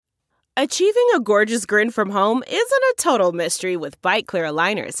Achieving a gorgeous grin from home isn't a total mystery with Bite Clear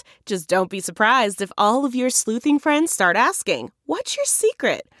aligners. Just don't be surprised if all of your sleuthing friends start asking, "What's your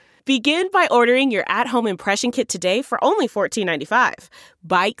secret?" Begin by ordering your at-home impression kit today for only $14.95.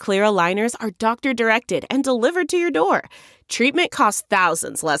 Bite Clear aligners are doctor-directed and delivered to your door. Treatment costs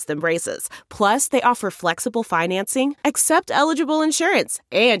thousands less than braces. Plus, they offer flexible financing, accept eligible insurance,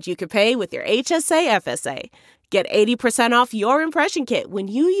 and you can pay with your HSA FSA. Get 80% off your impression kit when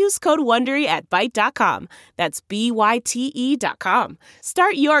you use code WONDERY at Byte.com. That's BYTE.com.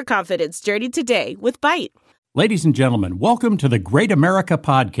 Start your confidence journey today with Byte. Ladies and gentlemen, welcome to the Great America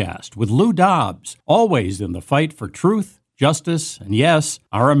Podcast with Lou Dobbs, always in the fight for truth, justice, and yes,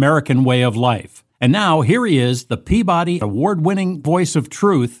 our American way of life. And now, here he is, the Peabody Award-winning voice of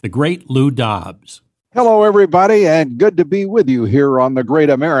truth, the great Lou Dobbs. Hello, everybody, and good to be with you here on the Great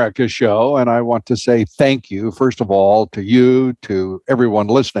America Show. And I want to say thank you, first of all, to you, to everyone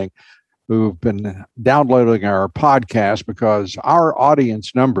listening who've been downloading our podcast, because our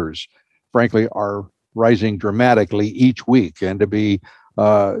audience numbers, frankly, are rising dramatically each week. And to be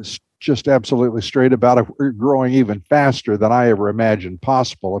just absolutely straight about it, we're growing even faster than I ever imagined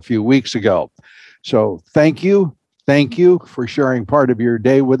possible a few weeks ago. So thank you. Thank you for sharing part of your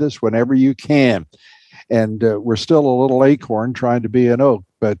day with us whenever you can. And we're still a little acorn trying to be an oak,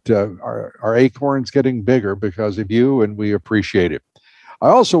 but our acorn's getting bigger because of you, and we appreciate it. I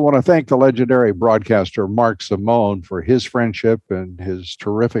also want to thank the legendary broadcaster Mark Simone for his friendship and his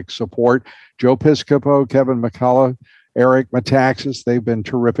terrific support. Joe Piscopo, Kevin McCullough, Eric Metaxas, they've been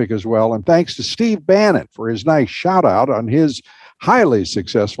terrific as well. And thanks to Steve Bannon for his nice shout out on his highly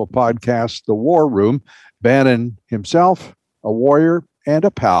successful podcast, The War Room. Bannon himself, a warrior and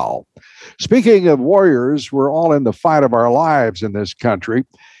a pal. Speaking of warriors, we're all in the fight of our lives in this country.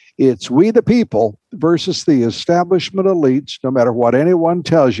 It's we the people versus the establishment elites. No matter what anyone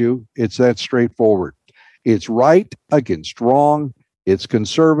tells you, it's that straightforward. It's right against wrong. It's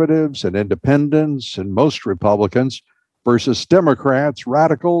conservatives and independents and most Republicans versus Democrats,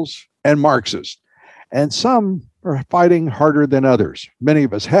 radicals, and Marxists. And some are fighting harder than others. Many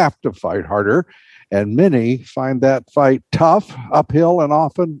of us have to fight harder, and many find that fight tough, uphill, and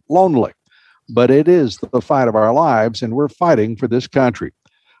often lonely. But it is the fight of our lives, and we're fighting for this country.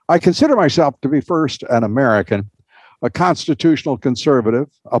 I consider myself to be first an American, a constitutional conservative,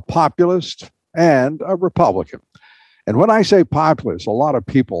 a populist, and a Republican. And when I say populist, a lot of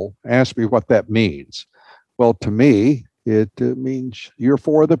people ask me what that means. Well, to me, it means you're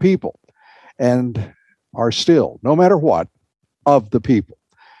for the people and are still, no matter what, of the people.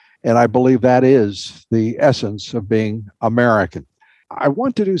 And I believe that is the essence of being American. I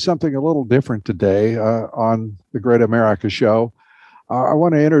want to do something a little different today on the Great America Show. I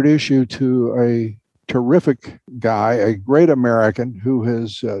want to introduce you to a terrific guy, a great American who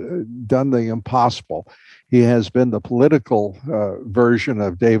has done the impossible. He has been the political version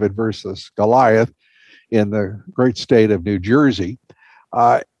of David versus Goliath in the great state of New Jersey.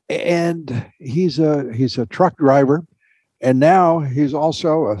 And he's a truck driver. And now he's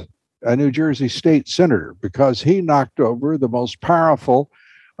also a New Jersey state senator because he knocked over the most powerful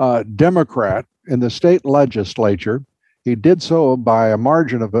Democrat in the state legislature. He did so by a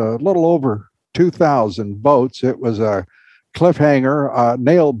margin of a little over 2,000 votes. It was a cliffhanger, a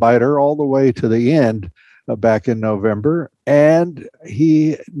nail biter all the way to the end back in November. And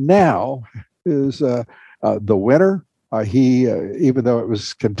he now is the winner. Even though it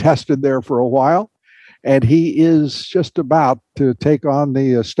was contested there for a while, and he is just about to take on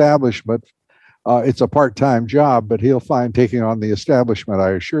the establishment. It's a part-time job, but he'll find taking on the establishment,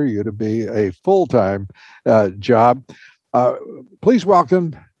 I assure you, to be a full-time job. Please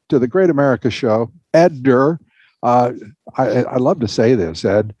welcome to the Great America Show, Ed Durr. I love to say this,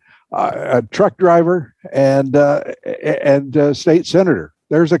 Ed, a truck driver and state senator.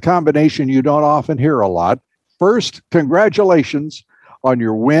 There's a combination you don't often hear a lot. First, congratulations on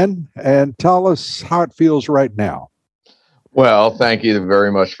your win, and tell us how it feels right now. Well, thank you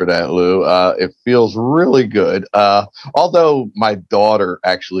very much for that, Lou. It feels really good. Although my daughter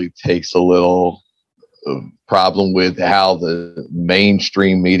actually takes a little problem with how the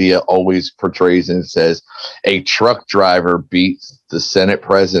mainstream media always portrays and says a truck driver beats the Senate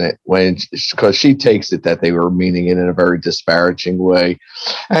president, because she takes it that they were meaning it in a very disparaging way.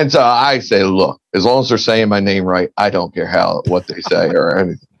 And so I say, look, as long as they're saying my name right, I don't care what they say or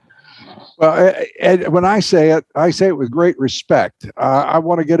anything. Well, and when I say it with great respect. I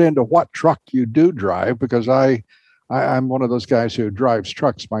want to get into what truck you do drive, because I'm one of those guys who drives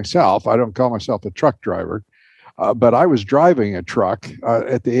trucks myself. I don't call myself a truck driver, but I was driving a truck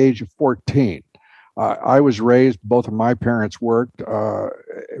at the age of 14. I was raised, both of my parents worked,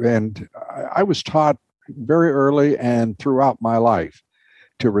 and I was taught very early and throughout my life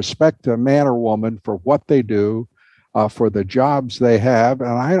to respect a man or woman for what they do, for the jobs they have.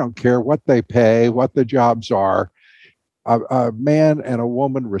 And I don't care what they pay, what the jobs are. A man and a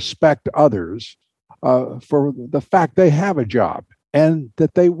woman respect others for the fact they have a job and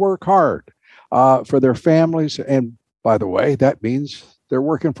that they work hard for their families. And by the way, that means they're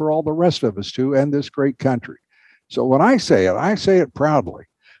working for all the rest of us too, and this great country. So when I say it proudly.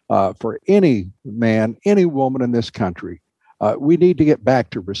 For any man, any woman in this country, we need to get back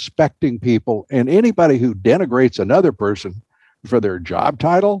to respecting people, and anybody who denigrates another person for their job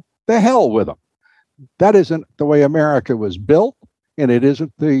title, the hell with them. That isn't the way America was built, and it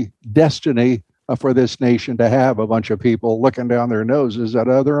isn't the destiny for this nation to have a bunch of people looking down their noses at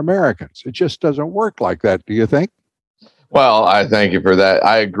other Americans. It just doesn't work like that, do you think? Well, I thank you for that.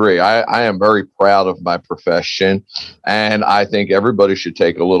 I agree. I am very proud of my profession, and I think everybody should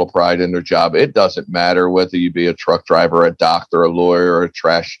take a little pride in their job. It doesn't matter whether you be a truck driver, a doctor, a lawyer, or a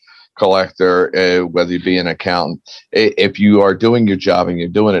trash collector, whether you be an accountant. If you are doing your job and you're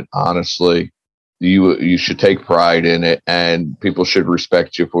doing it honestly, you should take pride in it, and people should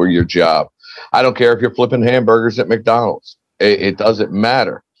respect you for your job. I don't care if you're flipping hamburgers at McDonald's. It doesn't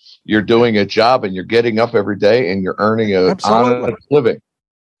matter. You're doing a job and you're getting up every day and you're earning an honest living.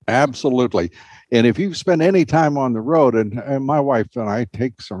 Absolutely. And if you spend any time on the road, and my wife and I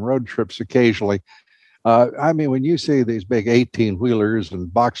take some road trips occasionally, I mean, when you see these big 18-wheelers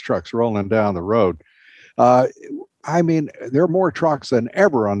and box trucks rolling down the road, I mean, there are more trucks than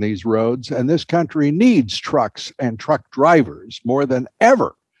ever on these roads, and this country needs trucks and truck drivers more than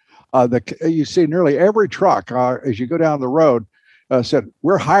ever. You see nearly every truck as you go down the road said,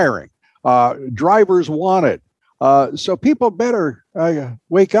 we're hiring, drivers wanted. So people better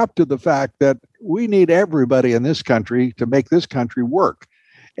wake up to the fact that we need everybody in this country to make this country work.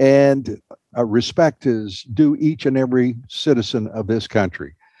 And respect is due each and every citizen of this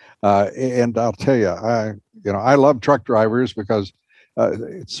country. And I'll tell you, I love truck drivers because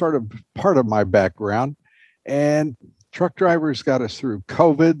it's sort of part of my background. And truck drivers got us through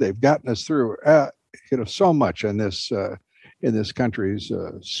COVID. They've gotten us through so much in this country's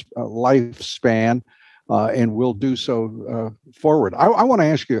lifespan, and will do so forward. I want to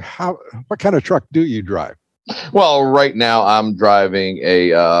ask you, what kind of truck do you drive? Well, right now I'm driving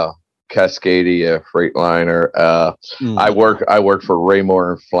a Cascadia Freightliner. I work for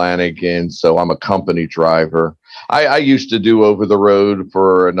Raymore and Flanagan, so I'm a company driver. I used to do over the road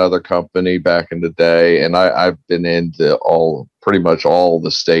for another company back in the day, and I've been into pretty much all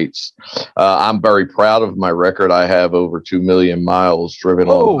the states. I'm very proud of my record. I have over 2 million miles driven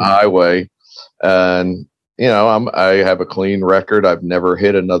on the highway, and I have a clean record. I've never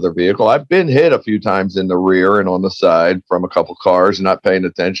hit another vehicle. I've been hit a few times in the rear and on the side from a couple cars, not paying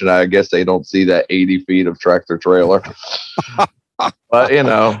attention. I guess they don't see that 80 feet of tractor trailer. But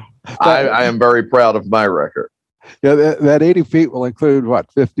I am very proud of my record. Yeah, that 80 feet will include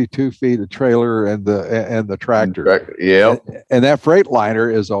 52 feet of trailer and the tractor. Yeah, and that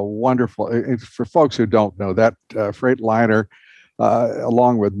Freightliner is a wonderful. For folks who don't know, that Freightliner,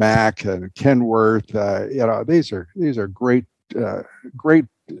 along with Mack and Kenworth, these are great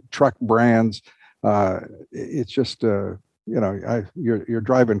truck brands. It's just you're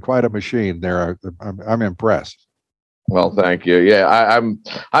driving quite a machine there. I'm impressed. Well, thank you. Yeah,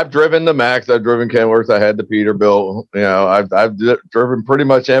 I've driven the Max. I've driven Kenworth. I had the Peterbilt. I've driven pretty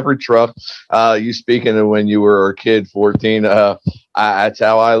much every truck. You speaking of when you were a kid, 14. That's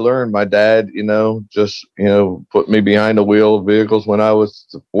how I learned. My dad, just put me behind the wheel of vehicles when I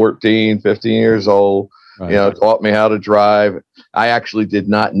was 14, 15 years old. Right. Taught me how to drive. I actually did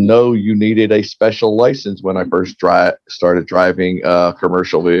not know you needed a special license when I first started driving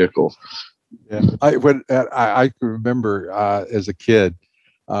commercial vehicles. Yeah, I can remember as a kid,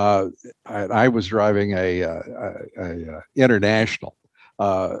 I was driving a International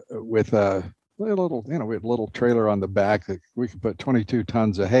with a little, we had a little trailer on the back that we could put 22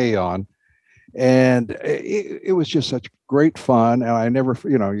 tons of hay on, and it was just such great fun. And I never,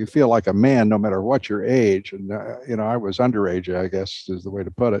 you feel like a man no matter what your age, and I was underage, I guess is the way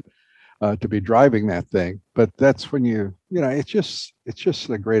to put it. To be driving that thing, but that's when it's just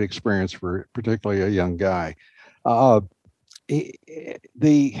a great experience for particularly a young guy. The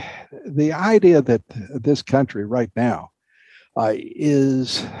idea that this country right now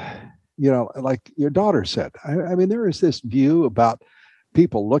is, like your daughter said, I mean, there is this view about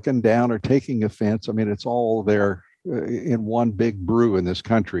people looking down or taking offense. I mean, it's all there in one big brew in this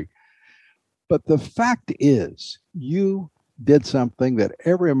country. But the fact is, you did something that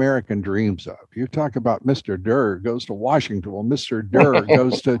every American dreams of. You talk about Mr. Durr goes to Washington, well, Mr. Durr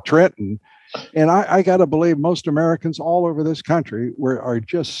goes to Trenton. And I got to believe most Americans all over this country are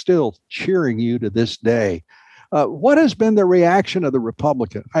just still cheering you to this day. What has been the reaction of the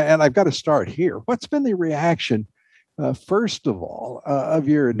Republican? And I've got to start here. What's been the reaction, first of all, of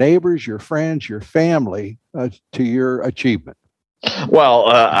your neighbors, your friends, your family to your achievement? Well,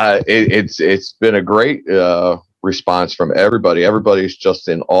 it's been a great response from everybody. Everybody's just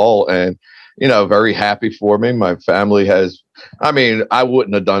in awe and, very happy for me. My family I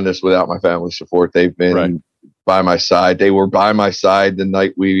wouldn't have done this without my family support. They've been by my side. They were by my side the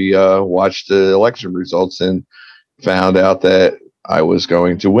night we watched the election results and found out that I was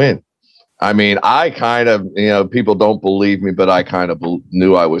going to win. I kind of, people don't believe me, but I kind of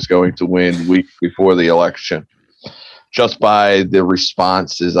knew I was going to win weeks before the election, just by the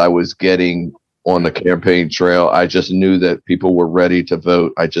responses I was getting on the campaign trail. I just knew that people were ready to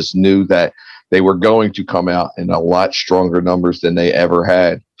vote. I just knew that they were going to come out in a lot stronger numbers than they ever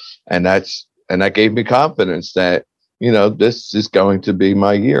had. And that gave me confidence that, this is going to be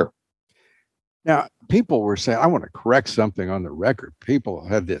my year. Now, people were saying, I want to correct something on the record. People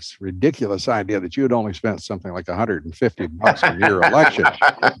had this ridiculous idea that you had only spent something like $150 on your election.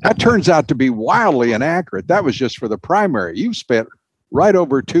 That turns out to be wildly inaccurate. That was just for the primary. You spent right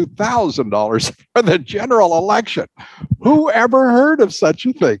over $2,000 for the general election. Who ever heard of such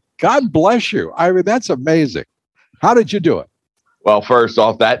a thing? God bless you. That's amazing. How did you do it? Well, first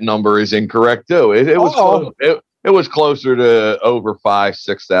off, that number is incorrect too. It was closer to over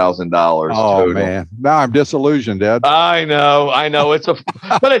 $5,000-$6,000. Oh total. Man, now I'm disillusioned, Ed. I know.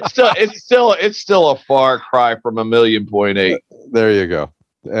 But it's still a far cry from 1.8 million. There you go.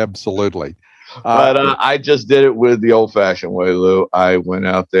 Absolutely. But I just did it with the old-fashioned way, Lou. I went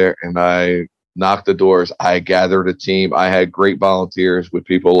out there and I knocked the doors. I gathered a team. I had great volunteers with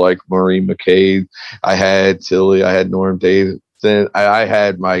people like Maureen McCabe. I had Tilly. I had Norm Davidson. I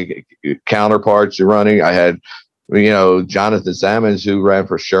had my counterparts running. I had, Jonathan Sammons, who ran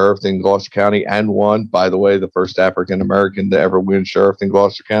for sheriff in Gloucester County and won, by the way, the first African-American to ever win sheriff in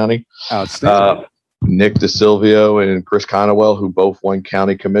Gloucester County. Outstanding. Nick DeSilvio and Chris Conowell, who both won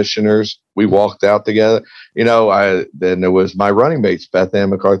county commissioners. We walked out together. Then there was my running mates, Beth Ann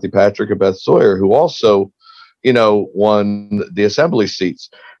McCarthy Patrick and Beth Sawyer, who also, won the assembly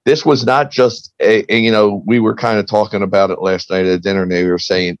seats. This was not just we were kind of talking about it last night at dinner, and they were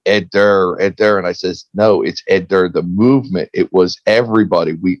saying Ed Durr. And I says, no, it's Ed Durr, the movement. It was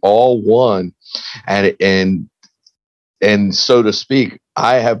everybody. We all won. And so to speak,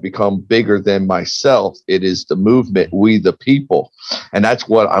 I have become bigger than myself. It is the movement, we the people. And that's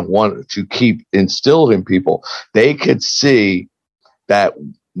what I want to keep instilled in people. They could see that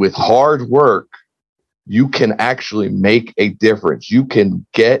with hard work, you can actually make a difference. You can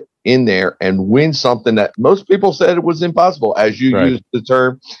get in there and win something that most people said it was impossible, as you used the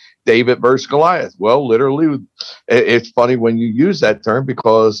term David versus Goliath. Well, literally, it's funny when you use that term,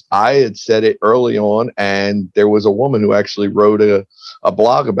 because I had said it early on, and there was a woman who actually wrote a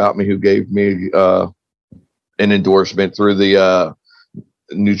blog about me, who gave me an endorsement through the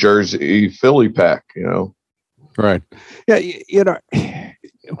New Jersey Philly PAC, Right. Yeah,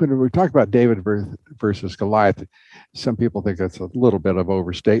 when we talk about David versus Goliath, some people think that's a little bit of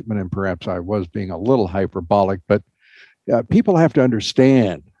overstatement, and perhaps I was being a little hyperbolic, but people have to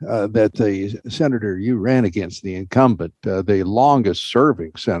understand that the senator you ran against, the incumbent, the longest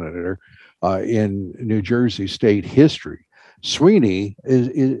serving senator in New Jersey state history, Sweeney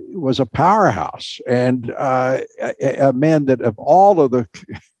was a powerhouse, and a man that of all of the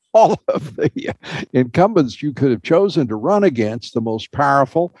incumbents you could have chosen to run against, the most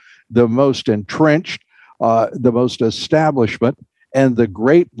powerful, the most entrenched, the most establishment, and the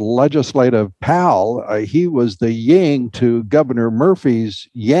great legislative pal. He was the yin to Governor Murphy's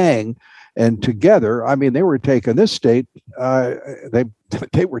yang, and together, they were taking this state,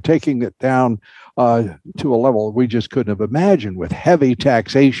 they were taking it down to a level we just couldn't have imagined, with heavy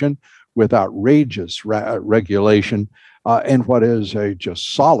taxation, with outrageous regulation, and what is a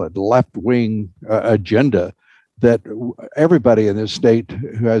just solid left-wing agenda that everybody in this state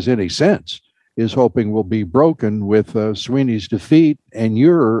who has any sense is hoping will be broken with Sweeney's defeat, and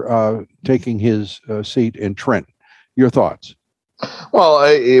you're taking his seat in Trenton. Your thoughts? Well,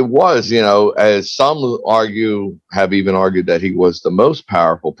 it was, as some have even argued that he was the most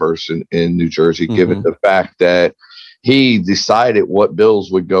powerful person in New Jersey, given the fact that he decided what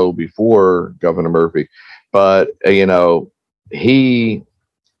bills would go before Governor Murphy. But, he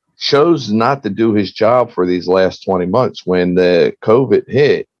chose not to do his job for these last 20 months when the COVID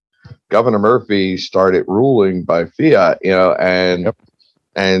hit. Governor Murphy started ruling by fiat, and Yep.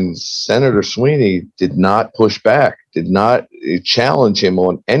 and Senator Sweeney did not push back, did not challenge him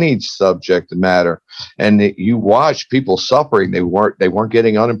on any subject matter. And you watch people suffering. They weren't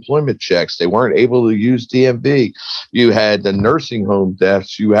getting unemployment checks. They weren't able to use DMV. You had the nursing home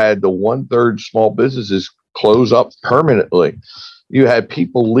deaths. You had the 1/3 small businesses close up permanently. You had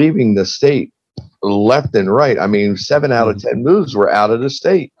people leaving the state left and right. I mean, 7 out of 10 moves were out of the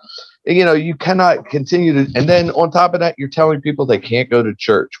state. You cannot continue to, and then on top of that, you're telling people they can't go to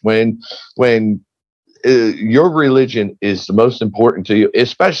church when your religion is the most important to you,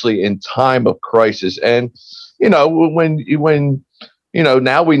 especially in time of crisis. And when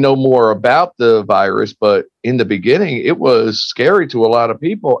now we know more about the virus, but in the beginning, it was scary to a lot of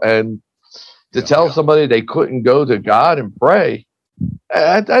people, and to tell somebody they couldn't go to God and pray,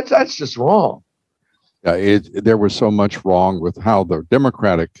 that's just wrong. There was so much wrong with how the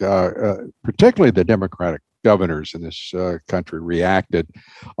Democratic, particularly the Democratic governors in this country reacted.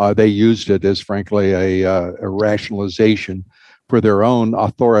 They used it as, frankly, a rationalization for their own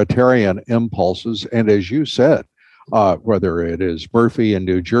authoritarian impulses. And as you said, whether it is Murphy in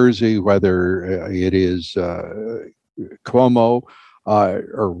New Jersey, whether it is Cuomo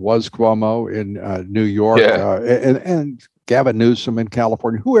or was Cuomo in New York, and Gavin Newsom in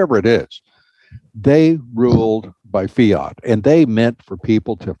California, whoever it is, they ruled by fiat, and they meant for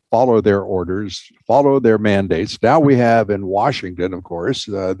people to follow their orders, follow their mandates. Now we have in Washington, of course,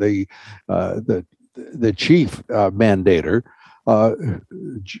 the chief mandator,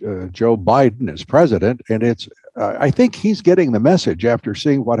 Joe Biden, as president, and it's I think he's getting the message after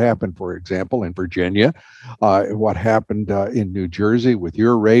seeing what happened, for example, in Virginia, what happened in New Jersey with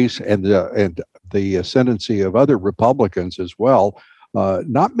your race, and the ascendancy of other Republicans as well.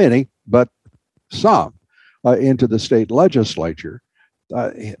 Not many, but some into the state legislature.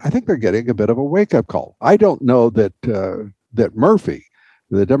 I think they're getting a bit of a wake-up call. I don't know that that Murphy,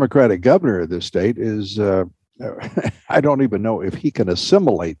 the Democratic governor of the state, is. I don't even know if he can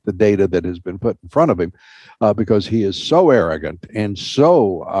assimilate the data that has been put in front of him, because he is so arrogant and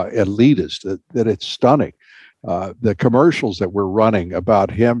so elitist that it's stunning. The commercials that we're running about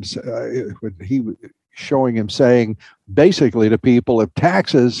him, showing him saying basically to people, if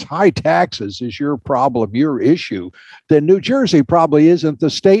high taxes is your problem, your issue, then New Jersey probably isn't the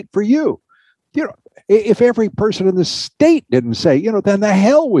state for you. If every person in the state didn't say, then the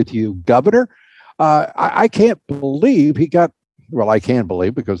hell with you, governor. I can't believe he got, I can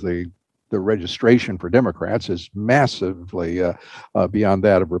believe, because the registration for Democrats is massively beyond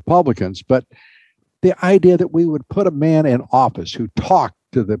that of Republicans. But the idea that we would put a man in office who talked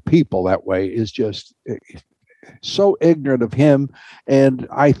to the people that way is just so ignorant of him. And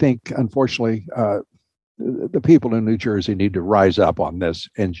I think, unfortunately, the people in New Jersey need to rise up on this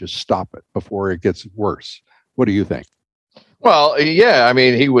and just stop it before it gets worse. What do you think? Well, yeah, I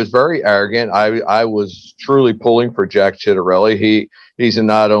mean, he was very arrogant. I was truly pulling for Jack Ciattarelli. He's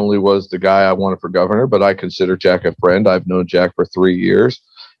not only was the guy I wanted for governor, but I consider Jack a friend. I've known Jack for 3 years,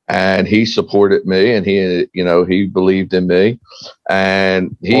 and he supported me, and he believed in me,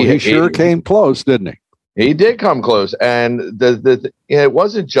 and he sure came close, didn't he? He did come close, and it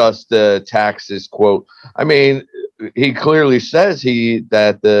wasn't just the taxes quote. I mean, he clearly says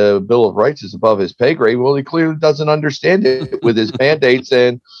that the Bill of Rights is above his pay grade. Well, he clearly doesn't understand it with his mandates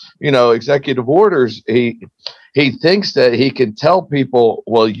and executive orders. He thinks that he can tell people,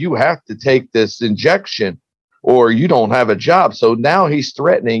 well, you have to take this injection or you don't have a job. So now he's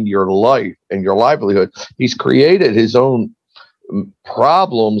threatening your life and your livelihood. He's created his own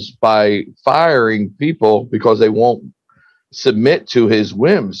problems by firing people because they won't submit to his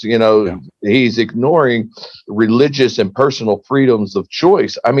whims. He's ignoring religious and personal freedoms of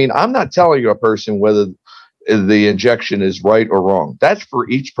choice. I mean, I'm not telling a person whether the injection is right or wrong. That's for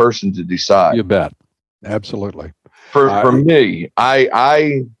each person to decide. You bet. Absolutely. For me,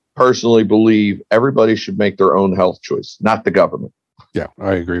 I personally believe everybody should make their own health choice, not the government. Yeah,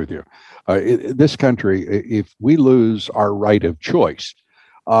 I agree with you. This country, if we lose our right of choice,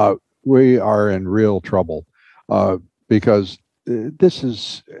 we are in real trouble. Because this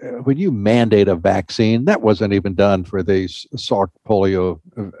is, when you mandate a vaccine, that wasn't even done for the Salk polio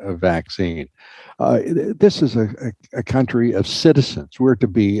vaccine. This is a country of citizens. We're to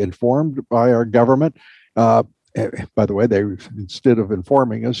be informed by our government. By the way, they, instead of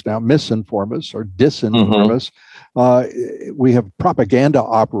informing us, now misinform us or disinform us. We have propaganda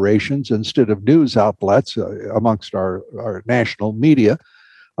operations instead of news outlets amongst our national media.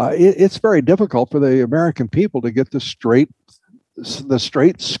 It's very difficult for the American people to get the straight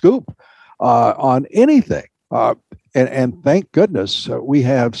scoop on anything. and thank goodness we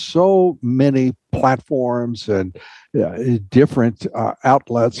have so many platforms and different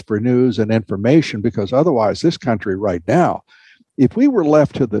outlets for news and information, because otherwise this country right now, if we were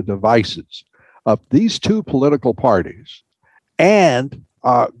left to the devices of these two political parties and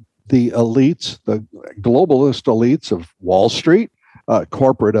the elites, the globalist elites of Wall Street,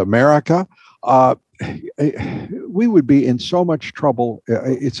 corporate America, we would be in so much trouble.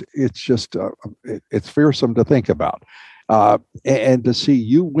 It's just it's fearsome to think about, and to see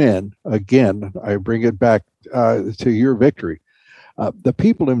you win again. I bring it back to your victory. The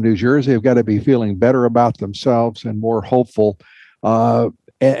people of New Jersey have got to be feeling better about themselves and more hopeful.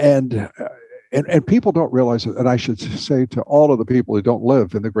 And people don't realize it. And I should say to all of the people who don't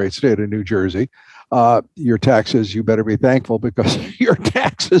live in the great state of New Jersey, your taxes, you better be thankful, because your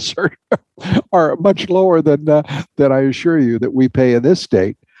taxes are much lower than I assure you that we pay in this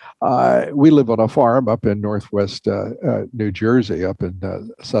state. We live on a farm up in northwest New Jersey, up in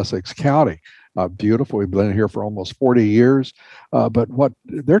Sussex County. Beautiful. We've been here for almost 40 years. But what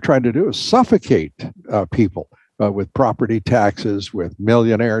they're trying to do is suffocate people. With property taxes, with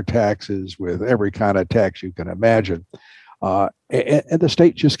millionaire taxes, with every kind of tax you can imagine. And the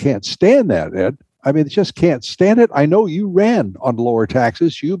state just can't stand that, Ed. I mean, it just can't stand it. I know you ran on lower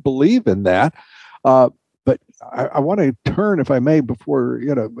taxes. You believe in that. But I want to turn, if I may, before,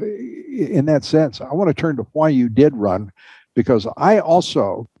 in that sense, I want to turn to why you did run, because I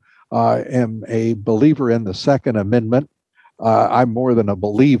also am a believer in the Second Amendment. I'm more than a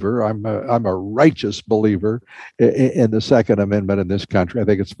believer. I'm a righteous believer in the Second Amendment in this country. I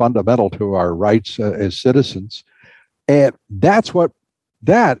think it's fundamental to our rights as citizens, and that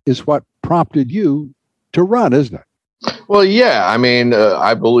is what prompted you to run, isn't it? Well, yeah. I mean,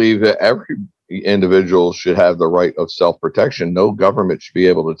 I believe that every individual should have the right of self-protection. No government should be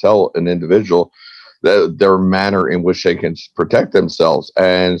able to tell an individual their manner in which they can protect themselves.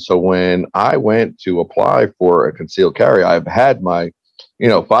 And so when I went to apply for a concealed carry, I've had my,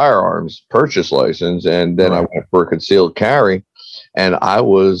 firearms purchase license, and then I went for a concealed carry, and I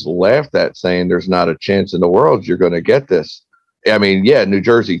was laughed at, saying there's not a chance in the world you're going to get this. I mean, yeah, New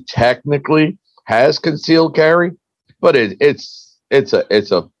Jersey technically has concealed carry, but it's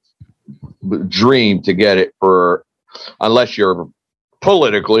a dream to get it unless you're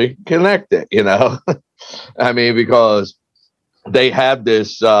politically connected, I mean, because they have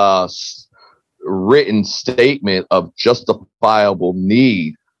this written statement of justifiable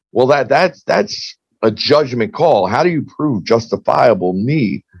need. Well, that's a judgment call. How do you prove justifiable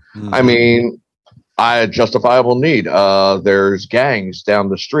need? Mm-hmm. I mean, justifiable need. There's gangs down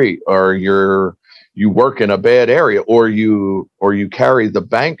the street, or you work in a bad area, or you carry the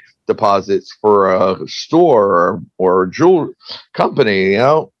bank deposits for a store or a jewelry company,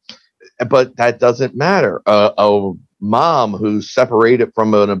 but that doesn't matter. A mom who's separated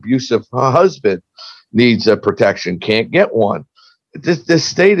from an abusive husband needs a protection, can't get one. This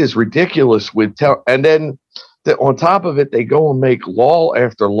state is ridiculous and then on top of it, they go and make law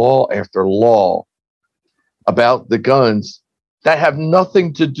after law after law about the guns that have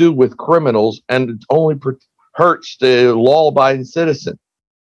nothing to do with criminals, and it only hurts the law-abiding citizen.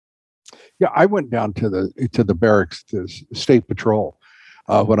 Yeah, I went down to the barracks, to State Patrol,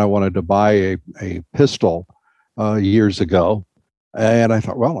 when I wanted to buy a pistol years ago, and I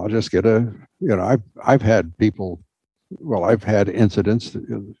thought, well, I'll just get I've had incidents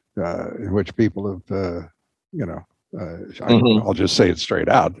in which people have, I'll just say it straight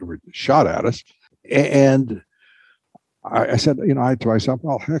out, they were shot at us, and I said, to myself,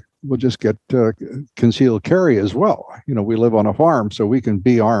 well, heck, we'll just get concealed carry as well. We live on a farm, so we can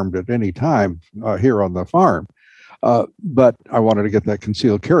be armed at any time here on the farm. But I wanted to get that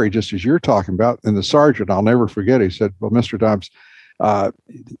concealed carry, just as you're talking about. And the sergeant, I'll never forget, he said, well, Mr. Dobbs,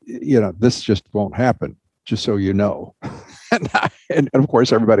 this just won't happen, just so you know. and of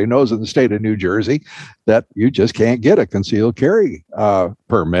course, everybody knows in the state of New Jersey that you just can't get a concealed carry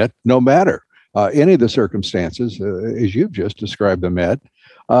permit, no matter any of the circumstances, as you've just described them, Ed.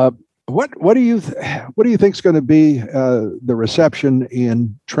 What do you think is going to be the reception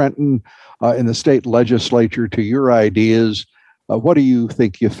in Trenton, in the state legislature, to your ideas? What do you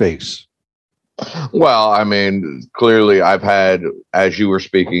think you face? Well, I mean, clearly I've had, as you were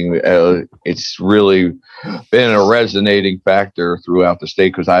speaking, it's really been a resonating factor throughout the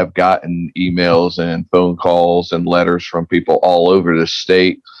state, because I've gotten emails and phone calls and letters from people all over the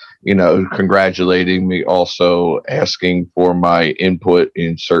state, congratulating me, also asking for my input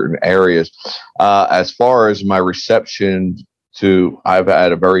in certain areas. As far as my reception I've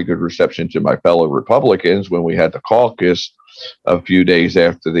had a very good reception to my fellow Republicans when we had the caucus. a few days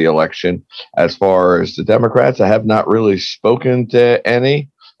after the election. As far as the Democrats, I have not really spoken to any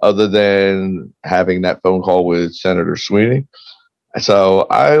other than having that phone call with Senator Sweeney. So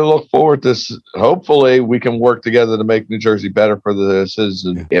I look forward to, hopefully we can work together to make New Jersey better for the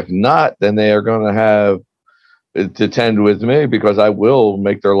citizens. If not, then they are going to have to tend with me, because I will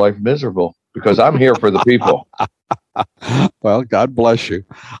make their life miserable, because I'm here for the people. Well, God bless you.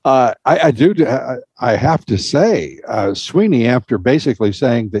 I have to say, Sweeney, after basically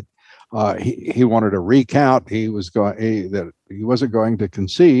saying that he wanted a recount, that he wasn't going to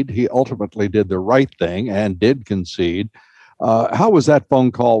concede, he ultimately did the right thing and did concede. How was that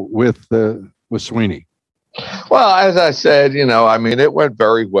phone call with Sweeney? Well, as I said, it went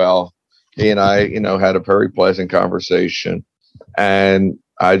very well. He and I, had a very pleasant conversation, and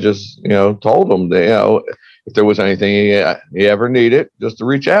I just, told him that, if there was anything he ever needed, just to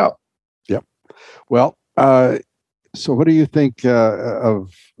reach out. Yep. Well, so what do you think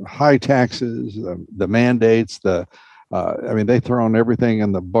of high taxes, the mandates, they've thrown everything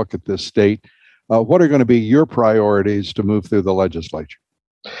in the book at this state. What are going to be your priorities to move through the legislature?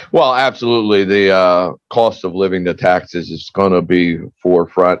 Well, absolutely. The cost of living, the taxes, is going to be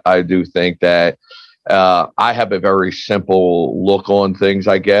forefront. I do think that I have a very simple look on things,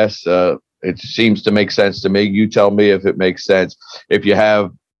 I guess. It seems to make sense to me. You tell me if it makes sense. If you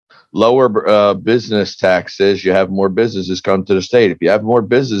have lower business taxes, you have more businesses come to the state. If you have more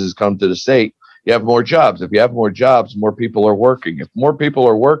businesses come to the state, you have more jobs. If you have more jobs, more people are working. If more people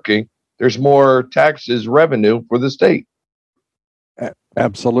are working, there's more taxes revenue for the state.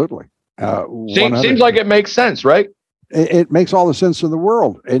 Absolutely. Seems like it makes sense, right? It makes all the sense in the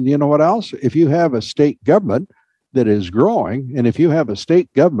world. And you know what else? If you have a state government that is growing, and if you have a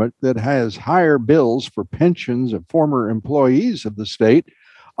state government that has higher bills for pensions of former employees of the state,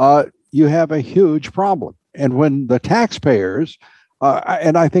 you have a huge problem. And when the taxpayers,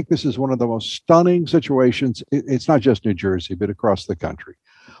 and I think this is one of the most stunning situations, it's not just New Jersey, but across the country.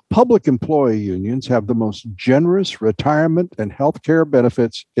 Public employee unions have the most generous retirement and health care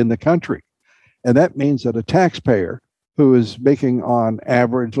benefits in the country. And that means that a taxpayer who is making on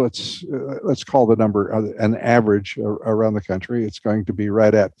average, let's call the number an average around the country, it's going to be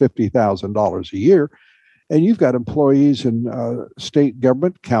right at $50,000 a year. And you've got employees in state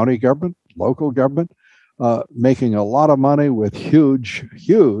government, county government, local government, making a lot of money with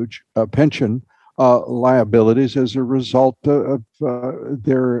huge pension liabilities as a result of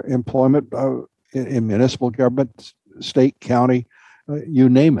their employment in municipal government, state, county, you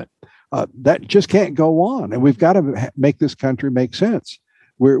name it. That just can't go on, and we've got to make this country make sense.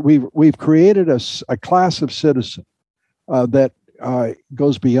 We've created a class of citizen that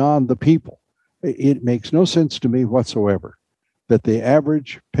goes beyond the people. It makes no sense to me whatsoever that the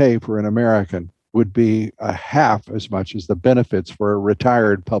average pay for an American would be a half as much as the benefits for a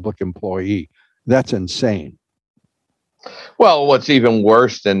retired public employee. That's insane. Well, what's even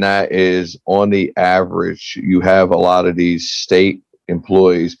worse than that is, on the average, you have a lot of these state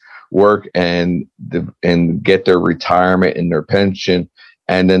employees work and get their retirement and their pension,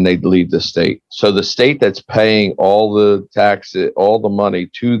 and then they leave the state. So the state that's paying all the taxes, all the money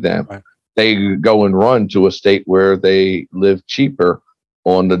to them, right, they go and run to a state where they live cheaper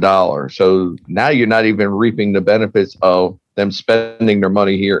on the dollar. So now you're not even reaping the benefits of them spending their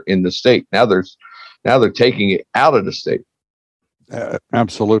money here in the state. Now they're taking it out of the state.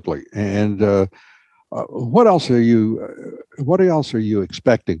 Absolutely. And what else are you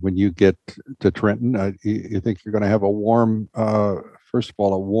expecting when you get to Trenton? You think you're going to have a warm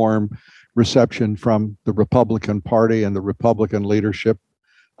reception from the Republican Party and the Republican leadership?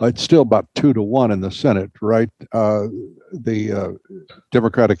 It's still about 2-1 in the Senate, right? The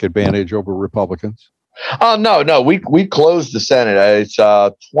Democratic advantage over Republicans. No. We closed the Senate. It's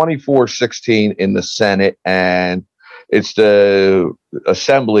 24-16 in the Senate, and it's the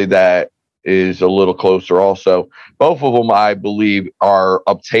Assembly that is a little closer also. Both of them, I believe, are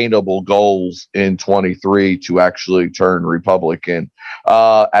obtainable goals in 23 to actually turn Republican.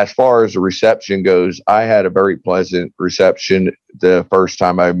 As far as the reception goes, I had a very pleasant reception the first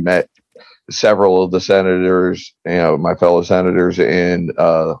time I met several of the senators, my fellow senators in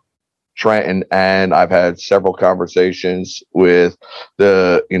Trenton, and I've had several conversations with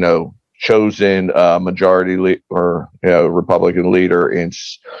the, chosen majority Republican leader in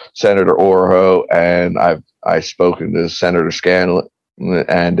Senator Oroho, and I've spoken to Senator Scanlon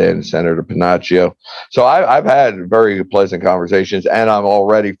and then Senator Panaccio. So I've had very pleasant conversations, and I'm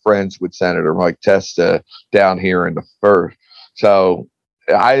already friends with Senator Mike Testa down here in the first. So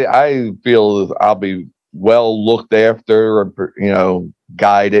I feel I'll be well looked after,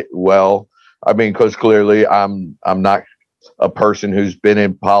 guided well. I mean, because clearly I'm not a person who's been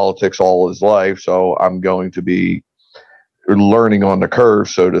in politics all his life, so I'm going to be learning on the curve,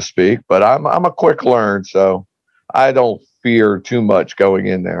 so to speak. But I'm a quick learn, so I don't fear too much going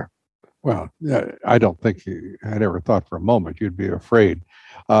in there. Well, I don't think I never thought for a moment you'd be afraid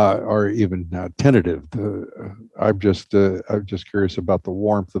or even tentative. I'm just curious about the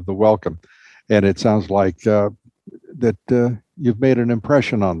warmth of the welcome, and it sounds like that you've made an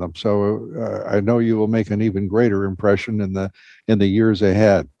impression on them. So I know you will make an even greater impression in the years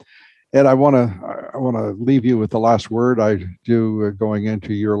ahead. And I want to leave you with the last word. I do, going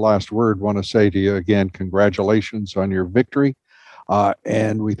into your last word, want to say to you again, congratulations on your victory.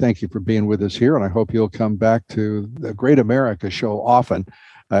 And we thank you for being with us here. And I hope you'll come back to the Great America Show often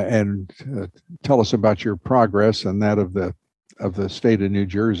and tell us about your progress and that of the state of New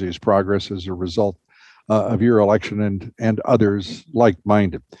Jersey's progress as a result of your election and others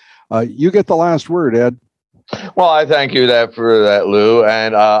like-minded. You get the last word, Ed. Well, I thank you for that, Lou,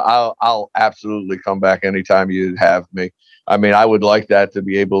 and I'll absolutely come back anytime you have me. I mean, I would like that to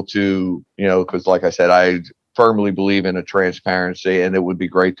be able to, because like I said, I firmly believe in a transparency, and it would be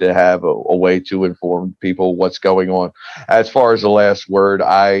great to have a way to inform people what's going on. As far as the last word,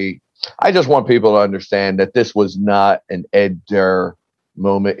 I just want people to understand that this was not an Ed Durr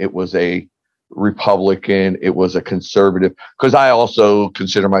moment. It was a Republican. It was a conservative, because I also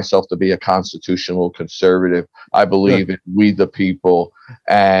consider myself to be a constitutional conservative. I believe in we the people,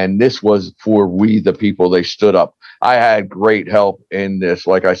 and this was for we the people. They stood up. I had great help in this,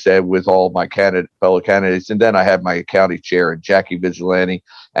 like I said, with all my fellow candidates, and then I had my county chair, Jackie Vigilante,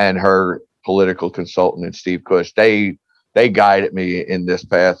 and her political consultant, and Steve Cush. They guided me in this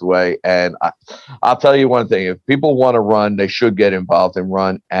pathway, and I'll tell you one thing: if people want to run, they should get involved and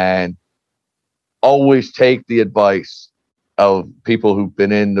run, and always take the advice of people who've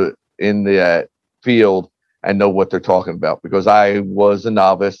been in the field and know what they're talking about, because I was a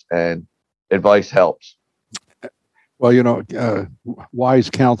novice and advice helps. Well, wise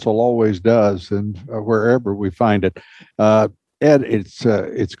counsel always does, and wherever we find it. Ed,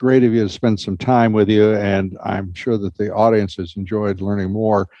 it's great of you to spend some time with you, and I'm sure that the audience has enjoyed learning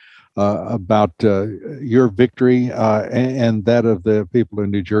more about your victory and that of the people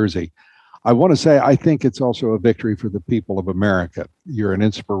in New Jersey. I want to say I think it's also a victory for the people of America. You're an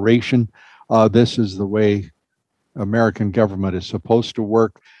inspiration. This is the way American government is supposed to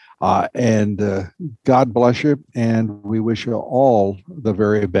work. And God bless you. And we wish you all the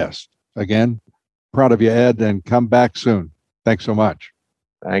very best. Again, proud of you, Ed, and come back soon. Thanks so much.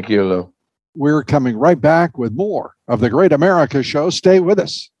 Thank you, Lou. We're coming right back with more of the Great America Show. Stay with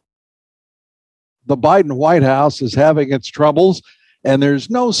us. The Biden White House is having its troubles, and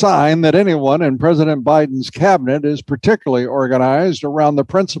there's no sign that anyone in President Biden's cabinet is particularly organized around the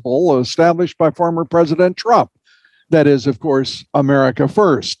principle established by former President Trump. That is, of course, America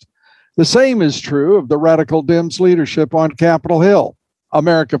first. The same is true of the radical Dems leadership on Capitol Hill.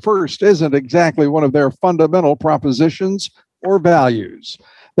 America first isn't exactly one of their fundamental propositions or values.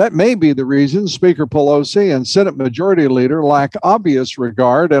 That may be the reason Speaker Pelosi and Senate Majority Leader lack obvious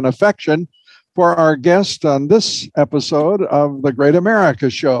regard and affection for our guest on this episode of The Great America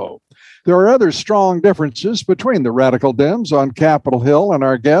Show. There are other strong differences between the radical Dems on Capitol Hill and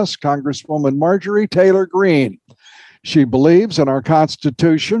our guest, Congresswoman Marjorie Taylor Greene. She believes in our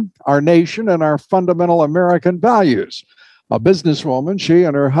Constitution, our nation, and our fundamental American values. A businesswoman, she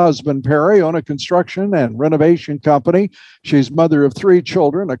and her husband, Perry, own a construction and renovation company. She's mother of 3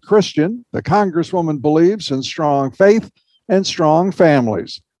 children, a Christian. The Congresswoman believes in strong faith and strong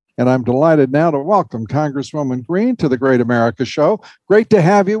families. And I'm delighted now to welcome Congresswoman Greene to the Great America Show. Great to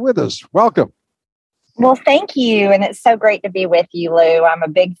have you with us. Welcome. Well, thank you. And it's so great to be with you, Lou. I'm a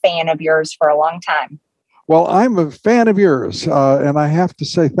big fan of yours for a long time. Well, I'm a fan of yours, and I have to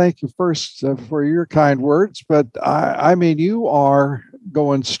say thank you first for your kind words. But I mean, you are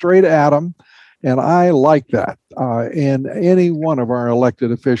going straight at them, and I like that in any one of our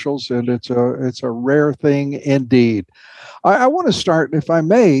elected officials, and it's a rare thing indeed. I want to start, if I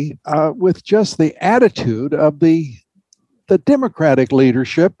may, with just the attitude of the Democratic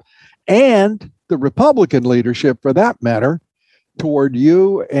leadership and the Republican leadership, for that matter, toward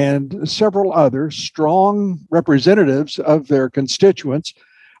you and several other strong representatives of their constituents,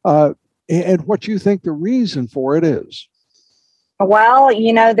 and what you think the reason for it is. Well,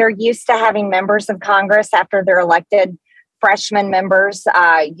 they're used to having members of Congress after they're elected. Freshman members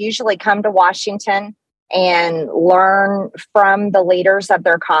usually come to Washington and learn from the leaders of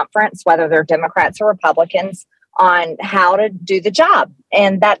their conference, whether they're Democrats or Republicans, on how to do the job.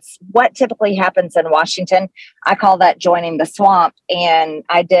 And that's what typically happens in Washington. I call that joining the swamp. And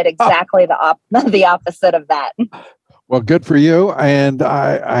I did exactly the opposite of that. Well, good for you. And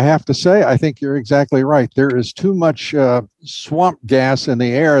I have to say, I think you're exactly right. There is too much swamp gas in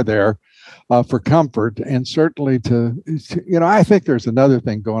the air there for comfort. And certainly I think there's another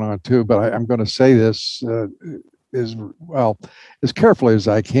thing going on too, but I'm going to say this as carefully as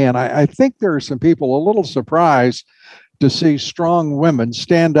I can. I think there are some people a little surprised to see strong women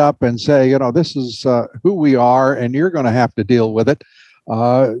stand up and say, this is who we are, and you're going to have to deal with it,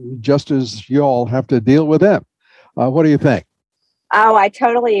 just as you all have to deal with them. What do you think? Oh, I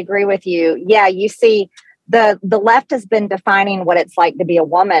totally agree with you. Yeah, you see, the left has been defining what it's like to be a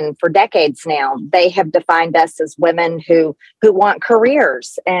woman for decades now. They have defined us as women who want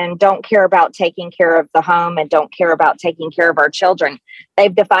careers and don't care about taking care of the home and don't care about taking care of our children.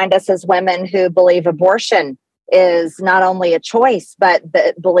 They've defined us as women who believe abortion is not only a choice, but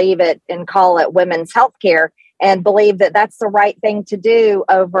that believe it and call it women's health care and believe that that's the right thing to do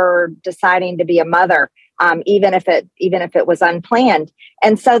over deciding to be a mother. Even if it was unplanned.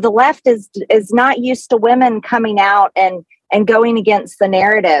 And so the left is not used to women coming out and going against the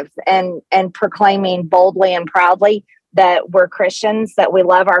narrative and proclaiming boldly and proudly that we're Christians, that we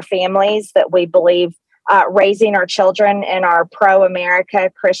love our families, that we believe raising our children in our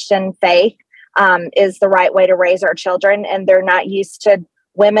pro-America Christian faith is the right way to raise our children. And they're not used to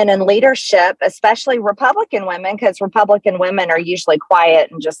women in leadership, especially Republican women, because Republican women are usually quiet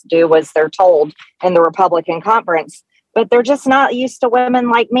and just do as they're told in the Republican conference. But they're just not used to women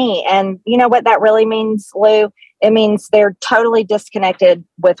like me. And you know what that really means, Lou? It means they're totally disconnected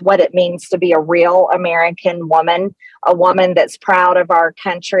with what it means to be a real American woman, a woman that's proud of our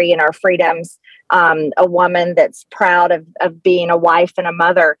country and our freedoms, a woman that's proud of being a wife and a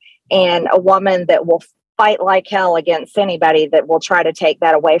mother, and a woman that will fight like hell against anybody that will try to take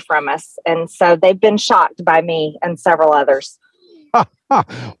that away from us. And so they've been shocked by me and several others. Well,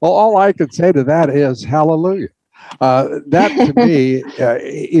 all I could say to that is hallelujah. That to me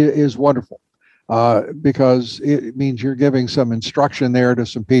is wonderful because it means you're giving some instruction there to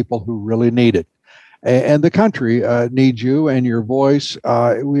some people who really need it. And the country needs you and your voice.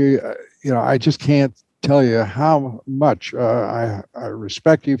 I just can't tell you how much I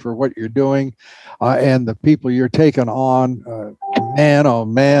respect you for what you're doing and the people you're taking on. Man, oh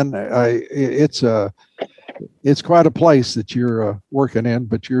man, it's quite a place that you're working in,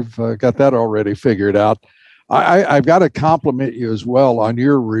 but you've got that already figured out. I've got to compliment you as well on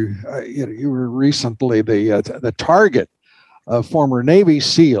you were recently the target of former Navy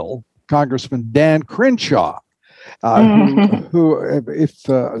SEAL Congressman Dan Crenshaw. Who, if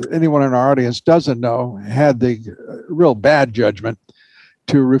anyone in our audience doesn't know, had the real bad judgment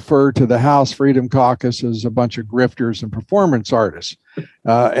to refer to the House Freedom Caucus as a bunch of grifters and performance artists.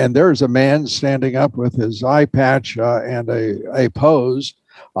 And there's a man standing up with his eye patch and a pose.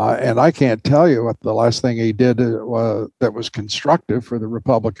 And I can't tell you what the last thing he did that was constructive for the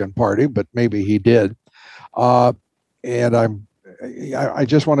Republican Party, but maybe he did. And I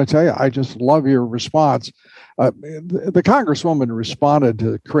just want to tell you, I just love your response. The Congresswoman responded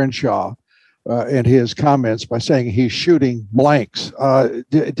to Crenshaw and his comments by saying he's shooting blanks.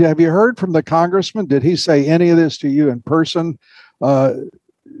 Have you heard from the congressman? Did he say any of this to you in person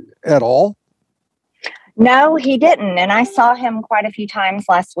at all? No, he didn't. And I saw him quite a few times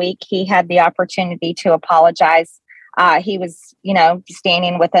last week. He had the opportunity to apologize. He was,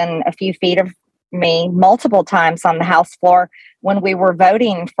 standing within a few feet of me multiple times on the House floor when we were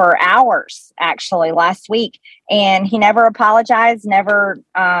voting for hours, actually, last week. And he never apologized, never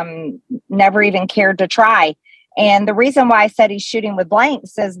even cared to try. And the reason why I said he's shooting with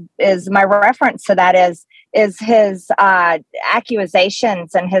blanks is my reference to that is his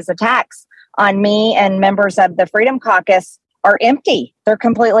accusations and his attacks on me and members of the Freedom Caucus are empty. They're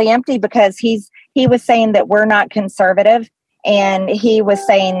completely empty because he was saying that we're not conservative. And he was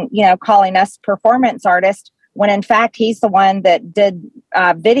saying, calling us performance artists, when in fact, he's the one that did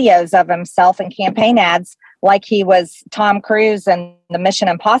videos of himself and campaign ads like he was Tom Cruise in the Mission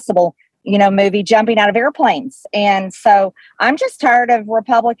Impossible, movie, jumping out of airplanes. And so I'm just tired of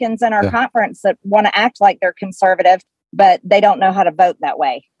Republicans in our conference that want to act like they're conservative, but they don't know how to vote that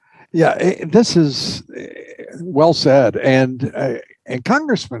way. Yeah, this is well said. And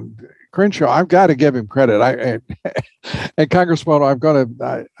Congressman Crenshaw, I've got to give him credit. And Congressman, I'm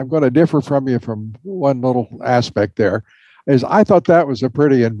going to differ from you from one little aspect there. Is I thought that was a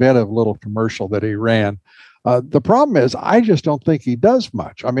pretty inventive little commercial that he ran. The problem is, I just don't think he does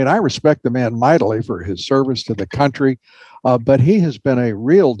much. I mean, I respect the man mightily for his service to the country, but he has been a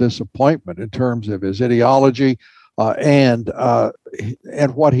real disappointment in terms of his ideology and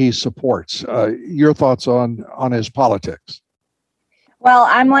what he supports. Your thoughts on his politics? Well,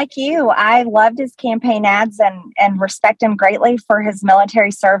 I'm like you. I loved his campaign ads and respect him greatly for his military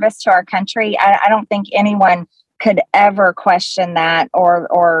service to our country. I don't think anyone could ever question that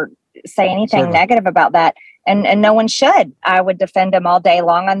or say anything Certainly. negative about that. And no one should. I would defend him all day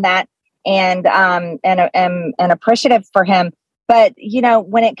long on that, and appreciative for him. But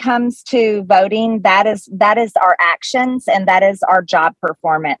when it comes to voting, that is our actions and that is our job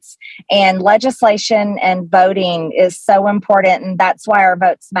performance. And legislation and voting is so important, and that's why our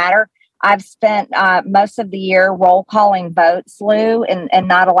votes matter. I've spent most of the year roll calling votes, Lou, and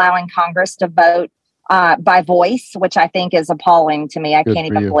not allowing Congress to vote by voice, which I think is appalling to me. I Good can't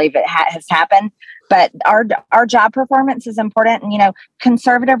for even you. believe it has happened. But our job performance is important. And,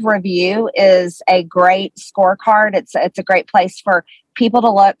 conservative review is a great scorecard. It's a great place for people to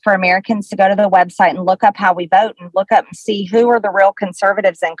look, for Americans to go to the website and look up how we vote and look up and see who are the real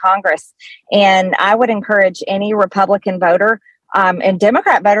conservatives in Congress. And I would encourage any Republican voter and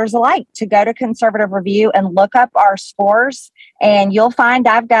Democrat voters alike to go to conservative review and look up our scores. And you'll find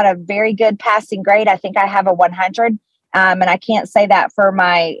I've got a very good passing grade. I think I have a 100. And I can't say that for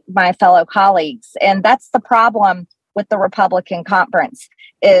my fellow colleagues. And that's the problem with the Republican conference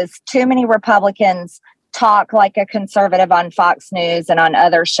is too many Republicans talk like a conservative on Fox News and on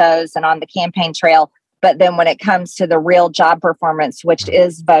other shows and on the campaign trail. But then when it comes to the real job performance, which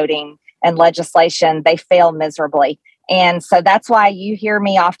is voting and legislation, they fail miserably. And so that's why you hear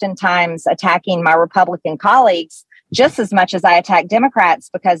me oftentimes attacking my Republican colleagues just as much as I attack Democrats,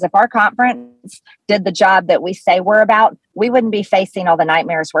 because if our conference did the job that we say we're about, we wouldn't be facing all the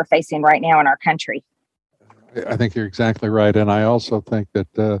nightmares we're facing right now in our country. I think you're exactly right. And I also think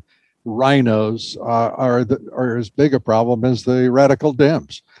that rhinos are as big a problem as the radical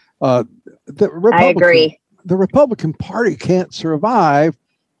Dems. I agree. The Republican Party can't survive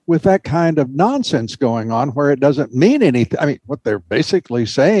with that kind of nonsense going on where it doesn't mean anything. I mean, what they're basically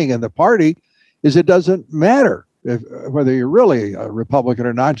saying in the party is it doesn't matter whether you're really a Republican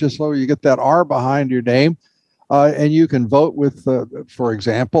or not, just so you get that R behind your name. And you can vote with, for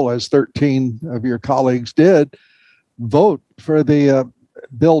example, as 13 of your colleagues did, vote for the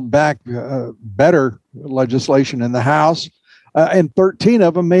Build Back Better legislation in the House. And 13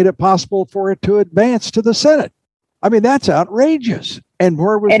 of them made it possible for it to advance to the Senate. I mean, that's outrageous. And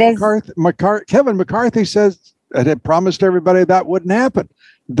where was Kevin McCarthy says it had promised everybody that wouldn't happen.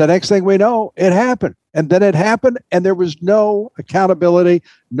 The next thing we know, it happened. And then it happened, and there was no accountability,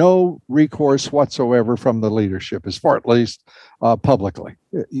 no recourse whatsoever from the leadership, as far at least publicly.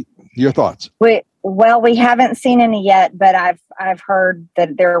 Your thoughts? We haven't seen any yet, but I've heard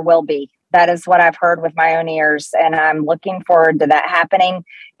that there will be. That is what I've heard with my own ears, and I'm looking forward to that happening.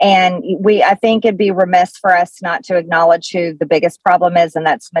 And I think it'd be remiss for us not to acknowledge who the biggest problem is, and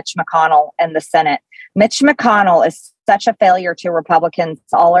that's Mitch McConnell and the Senate. Mitch McConnell is such a failure to Republicans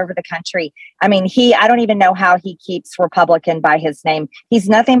all over the country. I mean, I don't even know how he keeps Republican by his name. He's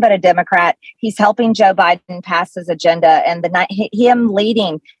nothing but a Democrat. He's helping Joe Biden pass his agenda, and him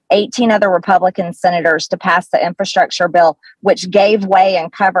leading 18 other Republican senators to pass the infrastructure bill, which gave way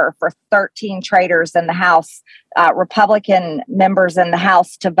and cover for 13 traitors in the House, Republican members in the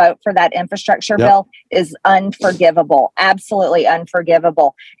House to vote for that infrastructure bill is unforgivable, absolutely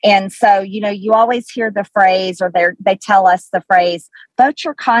unforgivable. And so, you always hear the phrase, or they tell us the phrase, vote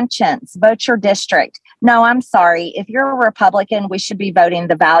your conscience, vote your district. No, I'm sorry. If you're a Republican, we should be voting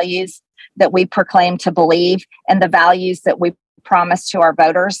the values that we proclaim to believe and the values that we promise to our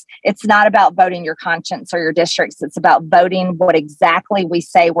voters. It's not about voting your conscience or your districts. It's about voting what exactly we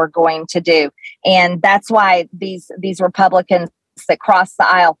say we're going to do. And that's why these Republicans that cross the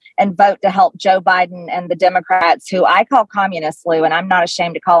aisle and vote to help Joe Biden and the Democrats, who I call communists, Lou, and I'm not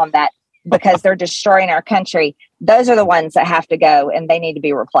ashamed to call them that because they're destroying our country. Those are the ones that have to go, and they need to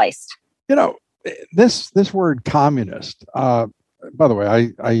be replaced. This word communist, by the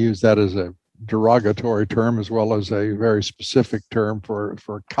way, I use that as a derogatory term as well as a very specific term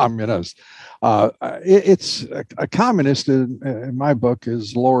for communist. It's a communist in my book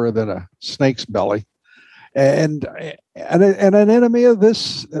is lower than a snake's belly, and an enemy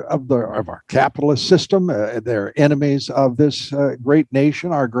of our capitalist system. They're enemies of this great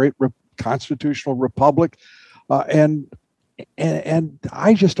nation, our great constitutional republic, and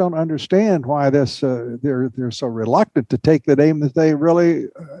I just don't understand why they're so reluctant to take the name that they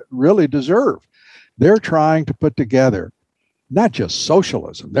really deserve. They're trying to put together not just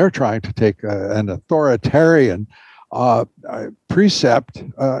socialism. They're trying to take an authoritarian precept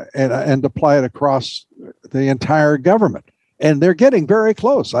and apply it across the entire government. And they're getting very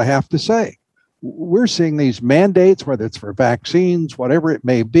close, I have to say. We're seeing these mandates, whether it's for vaccines, whatever it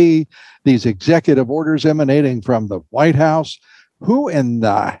may be, these executive orders emanating from the White House, Who in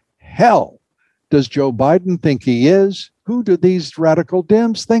the hell does Joe Biden think he is? Who do these radical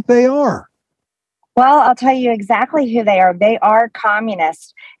Dems think they are? Well, I'll tell you exactly who they are. They are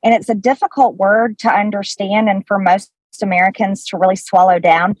communists. And it's a difficult word to understand and for most Americans to really swallow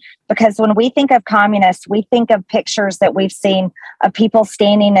down, because when we think of communists, we think of pictures that we've seen of people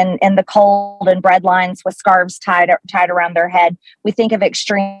standing in the cold and bread lines with scarves tied around their head. We think of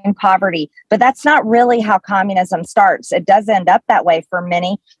extreme poverty, but that's not really how communism starts. It does end up that way for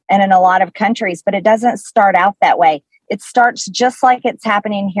many and in a lot of countries, but it doesn't start out that way. It starts just like it's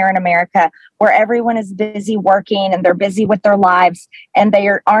happening here in America, where everyone is busy working and they're busy with their lives, and they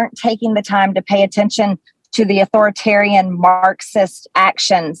aren't taking the time to pay attention to the authoritarian Marxist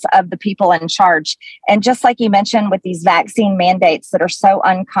actions of the people in charge. And just like you mentioned with these vaccine mandates that are so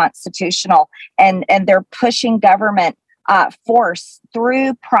unconstitutional, and they're pushing government force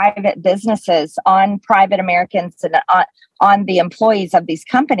through private businesses on private Americans and on the employees of these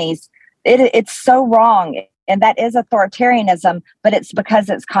companies, it's so wrong. And that is authoritarianism, but it's because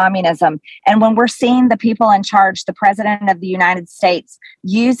it's communism. And when we're seeing the people in charge, the president of the United States,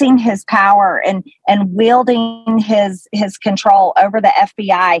 using his power and wielding his control over the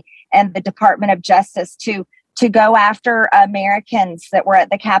FBI and the Department of Justice to go after Americans that were at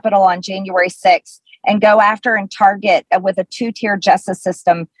the Capitol on January 6th, and go after and target with a two-tier justice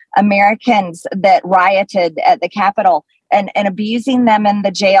system Americans that rioted at the Capitol, and abusing them in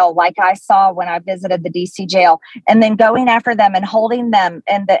the jail, like I saw when I visited the DC jail, and then going after them and holding them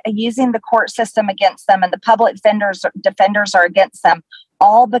and using the court system against them, and the public defenders are against them,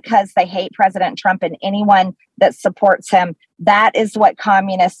 all because they hate President Trump and anyone that supports him. That is what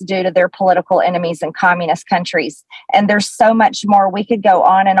communists do to their political enemies in communist countries. And there's so much more. We could go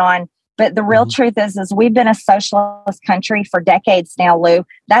on and on. But the real truth is we've been a socialist country for decades now, Lou.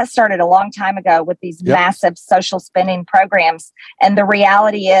 That started a long time ago with these massive social spending programs. And the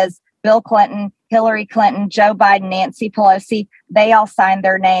reality is Bill Clinton, Hillary Clinton, Joe Biden, Nancy Pelosi, they all signed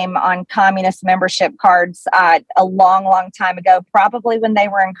their name on communist membership cards a long, long time ago, probably when they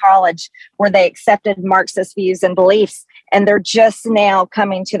were in college, where they accepted Marxist views and beliefs. And they're just now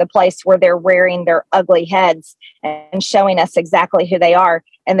coming to the place where they're rearing their ugly heads and showing us exactly who they are.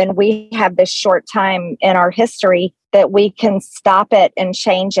 And then we have this short time in our history that we can stop it and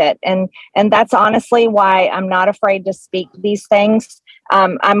change it. And that's honestly why I'm not afraid to speak these things.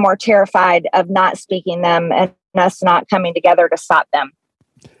 I'm more terrified of not speaking them and us not coming together to stop them.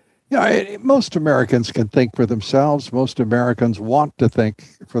 Yeah, most Americans can think for themselves. Most Americans want to think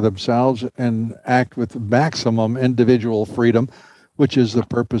for themselves and act with maximum individual freedom, which is the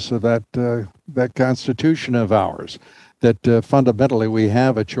purpose of that Constitution of ours. That fundamentally we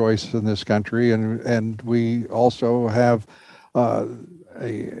have a choice in this country, and we also have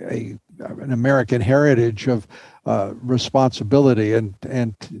an American heritage of responsibility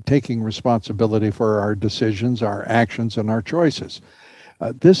and taking responsibility for our decisions, our actions, and our choices.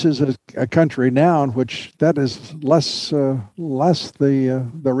 This is a country now in which that is less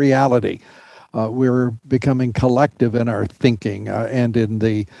the reality. We're becoming collective in our thinking and in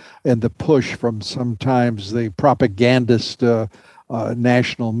the push from sometimes the propagandist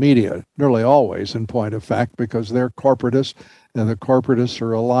national media, nearly always in point of fact, because they're corporatists, and the corporatists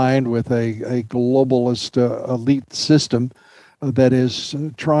are aligned with a globalist elite system that is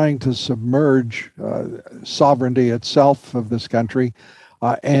trying to submerge sovereignty itself of this country.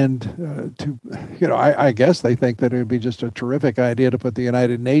 I guess they think that it would be just a terrific idea to put the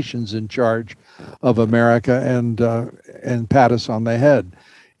United Nations in charge of America and pat us on the head.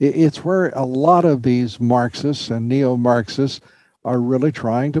 It's where a lot of these Marxists and neo-Marxists are really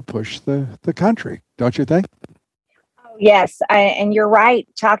trying to push the country, don't you think? Oh, yes, and you're right,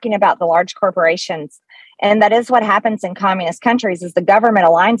 talking about the large corporations. And that is what happens in communist countries, is the government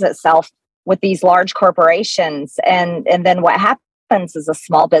aligns itself with these large corporations. And then what happens is the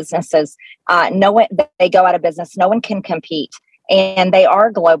small businesses, they go out of business. No one can compete. And they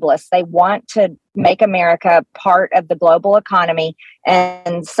are globalists. They want to make America part of the global economy,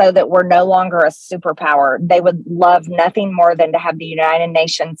 and so that we're no longer a superpower. They would love nothing more than to have the United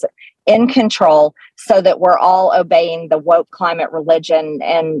Nations in control, so that we're all obeying the woke climate religion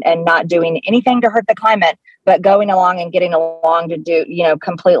and not doing anything to hurt the climate, but going along and getting along to do,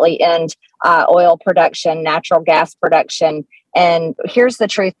 completely end oil production, natural gas production. And here's the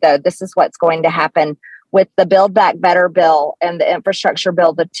truth, though. This is what's going to happen. with the Build Back Better bill and the infrastructure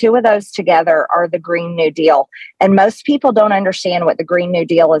bill. The two of those together are the Green New Deal. And most people don't understand what the Green New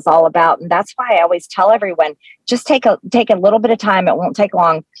Deal is all about. And that's why I always tell everyone, just take a little bit of time. It won't take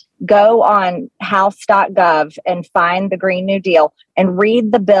long. Go on house.gov and find the Green New Deal and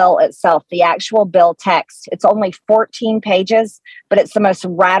read the bill itself, the actual bill text. It's only 14 pages, but it's the most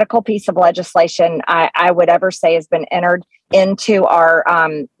radical piece of legislation I would ever say has been entered into our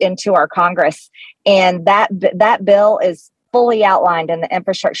Congress. And that bill is fully outlined in the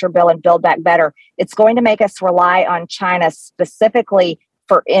infrastructure bill and Build Back Better. It's going to make us rely on China specifically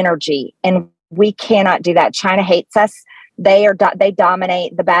for energy, and we cannot do that. China hates us. They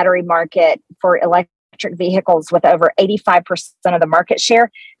dominate the battery market for electric vehicles with over 85% of the market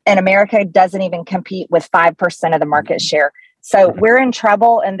share, and America doesn't even compete with 5% of the market share. So we're in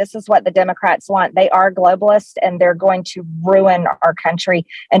trouble, and this is what the Democrats want. They are globalist, and they're going to ruin our country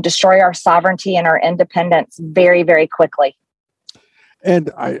and destroy our sovereignty and our independence very, very quickly.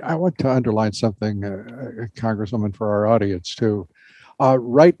 And I want to underline something, Congresswoman, for our audience too.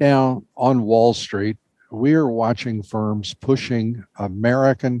 Right now on Wall Street, we are watching firms pushing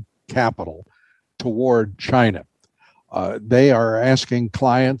American capital toward China. They are asking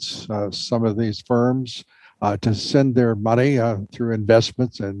clients, some of these firms, to send their money through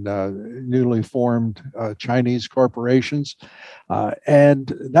investments in newly formed Chinese corporations.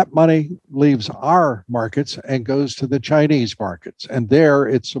 And that money leaves our markets and goes to the Chinese markets. And there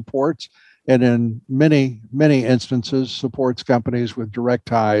it supports, and in many, many instances, supports companies with direct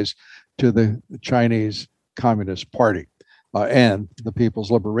ties to the Chinese Communist Party and the People's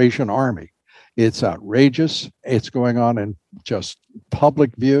Liberation Army. It's outrageous. It's going on in just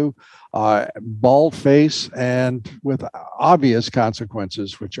public view, bald face, and with obvious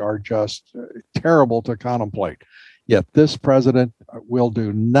consequences, which are just terrible to contemplate. Yet this president will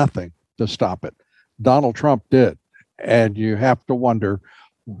do nothing to stop it. Donald Trump did. And you have to wonder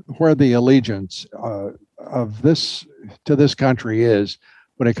where the allegiance of this to this country is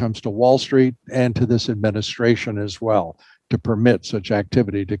when it comes to Wall Street and to this administration as well, to permit such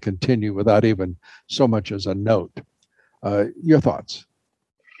activity to continue without even so much as a note. Your thoughts?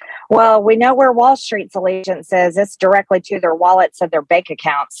 Well, we know where Wall Street's allegiance is. It's directly to their wallets and their bank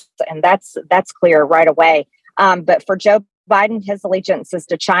accounts, and that's clear right away. But for Joe Biden, his allegiance is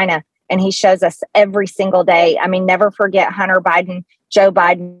to China, and he shows us every single day. I mean, never forget Hunter Biden, Joe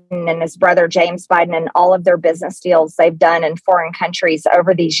Biden, and his brother James Biden, and all of their business deals they've done in foreign countries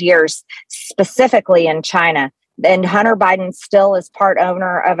over these years, specifically in China. And Hunter Biden still is part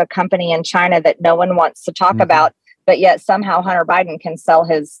owner of a company in China that no one wants to talk about, but yet somehow Hunter Biden can sell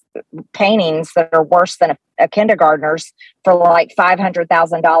his paintings that are worse than a kindergartner's for like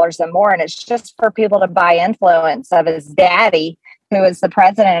 $500,000 and more. And it's just for people to buy influence of his daddy, who is the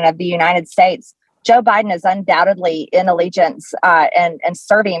president of the United States. Joe Biden is undoubtedly in allegiance and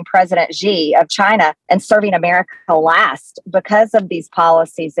serving President Xi of China and serving America last because of these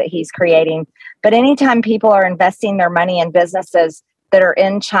policies that he's creating. But anytime people are investing their money in businesses that are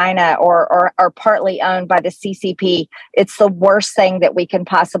in China or are partly owned by the CCP, it's the worst thing that we can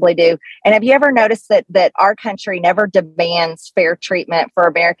possibly do. And have you ever noticed that our country never demands fair treatment for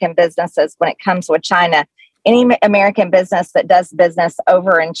American businesses when it comes with China? Any American business that does business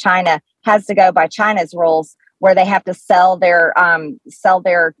over in China has to go by China's rules, where they have to sell their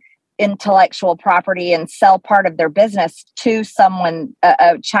intellectual property and sell part of their business to someone,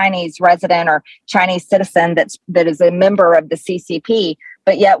 a Chinese resident or Chinese citizen that is a member of the CCP.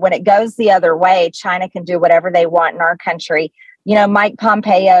 But yet when it goes the other way, China can do whatever they want in our country. You know, Mike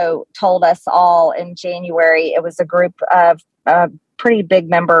Pompeo told us all in January, it was a group of pretty big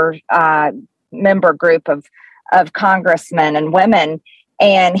member group of congressmen and women.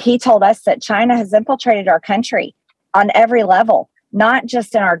 And he told us that China has infiltrated our country on every level, not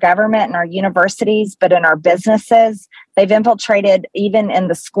just in our government and our universities, but in our businesses. They've infiltrated even in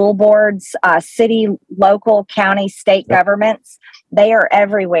the school boards, city, local, county, state governments. They are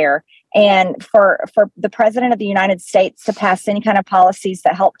everywhere. And for the president of the United States to pass any kind of policies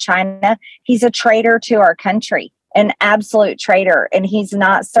that help China, he's a traitor to our country, an absolute traitor. And he's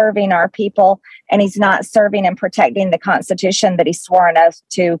not serving our people, and he's not serving and protecting the Constitution that he swore on us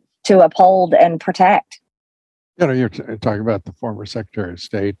to uphold and protect. You know, you're talking about the former Secretary of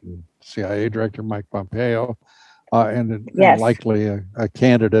State and CIA Director Mike Pompeo, and likely a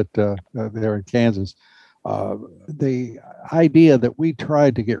candidate there in Kansas. The idea that we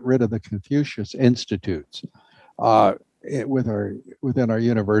tried to get rid of the Confucius Institutes within our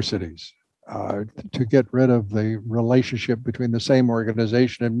universities, to get rid of the relationship between the same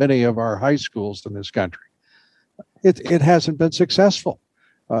organization and many of our high schools in this country. It hasn't been successful.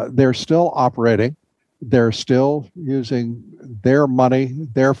 They're still operating. they're still using their money,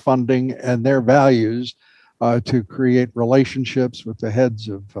 their funding, and their values to create relationships with the heads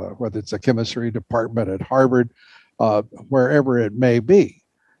of whether it's a chemistry department at Harvard, wherever it may be.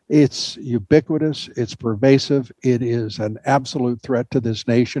 It's ubiquitous, it's pervasive, it is an absolute threat to this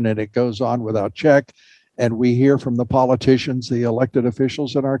nation, and it goes on without check. And we hear from the politicians, the elected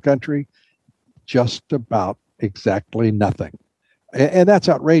officials in our country, just about exactly nothing. And that's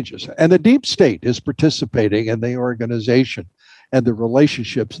outrageous. And the deep state is participating in the organization and the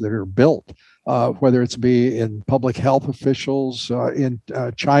relationships that are built, whether it's be in public health officials in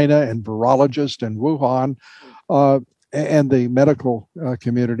China and virologists in Wuhan, and the medical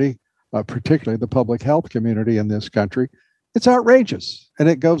community, particularly the public health community in this country. It's outrageous. And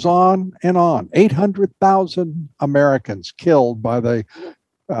it goes on and on. 800,000 Americans killed by the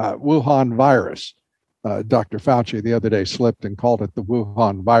Wuhan virus. Dr. Fauci the other day slipped and called it the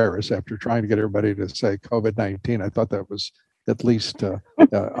Wuhan virus after trying to get everybody to say COVID-19. I thought that was at least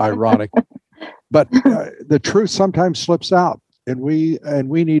ironic. But the truth sometimes slips out. And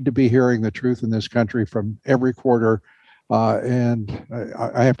we need to be hearing the truth in this country from every quarter. And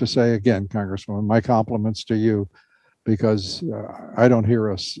I have to say again, Congresswoman, my compliments to you, because I don't hear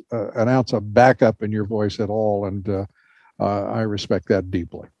an ounce of backup in your voice at all. And I respect that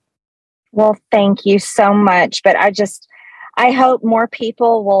deeply. Well, thank you so much. But I hope more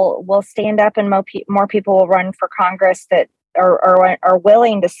people will stand up and more people will run for Congress that are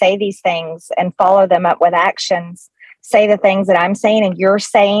willing to say these things and follow them up with actions. Say the things that I'm saying and you're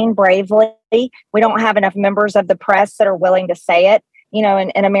saying bravely. We don't have enough members of the press that are willing to say it. You know,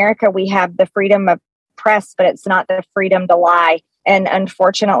 in America, we have the freedom of press, but it's not the freedom to lie. And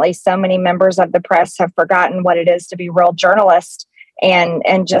unfortunately, so many members of the press have forgotten what it is to be real journalists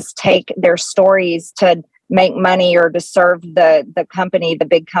and just take their stories to make money or to serve the company, the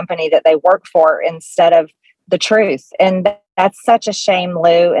big company that they work for, instead of the truth. And that's such a shame,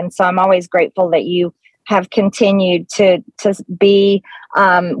 Lou. And so I'm always grateful that you have continued to be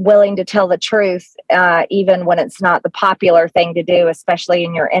willing to tell the truth, even when it's not the popular thing to do, especially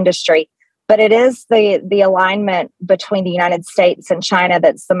in your industry. But it is the alignment between the United States and China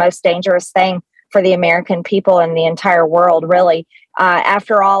that's the most dangerous thing for the American people and the entire world, really.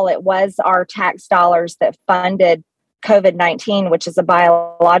 After all, it was our tax dollars that funded COVID-19, which is a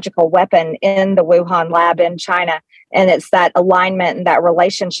biological weapon in the Wuhan lab in China. And it's that alignment and that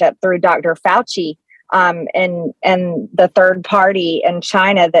relationship through Dr. Fauci and the third party in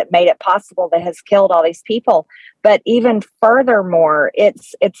China that made it possible, that has killed all these people. But even furthermore,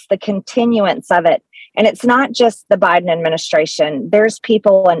 it's the continuance of it. And it's not just the Biden administration. There's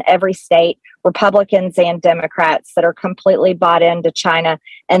people in every state, Republicans and Democrats, that are completely bought into China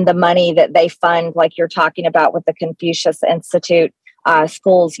and the money that they fund, like you're talking about with the Confucius Institute,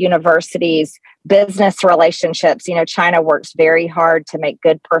 schools, universities, business relationships. You know, China works very hard to make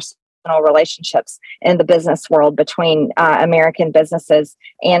good personal relationships in the business world between American businesses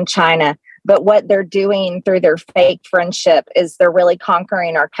and China. But what they're doing through their fake friendship is they're really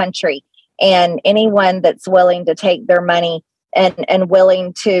conquering our country. And anyone that's willing to take their money and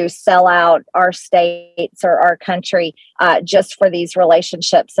willing to sell out our states or our country just for these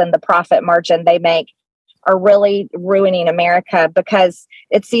relationships and the profit margin they make are really ruining America, because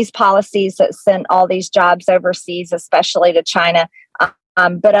it's these policies that sent all these jobs overseas, especially to China.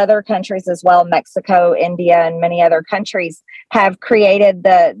 But other countries as well, Mexico, India, and many other countries have created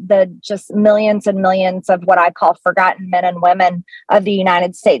the just millions and millions of what I call forgotten men and women of the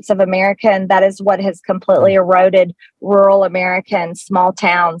United States of America. And that is what has completely eroded rural America and small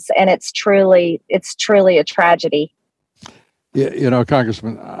towns. And it's truly a tragedy. You know,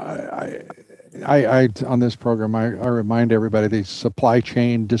 Congressman, I on this program, I remind everybody these supply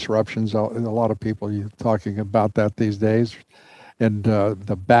chain disruptions. A lot of people are talking about that these days. And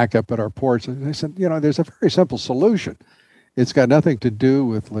the backup at our ports. And they said, you know, there's a very simple solution. It's got nothing to do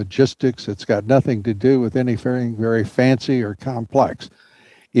with logistics. It's got nothing to do with anything very fancy or complex.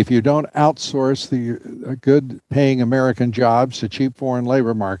 If you don't outsource the good paying American jobs to cheap foreign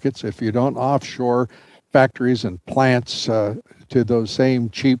labor markets, if you don't offshore factories and plants to those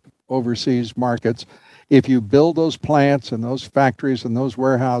same cheap overseas markets, if you build those plants and those factories and those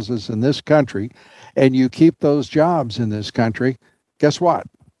warehouses in this country, and you keep those jobs in this country, guess what?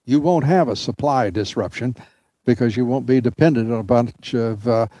 You won't have a supply disruption, because you won't be dependent on a bunch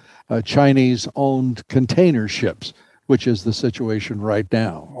of Chinese-owned container ships, which is the situation right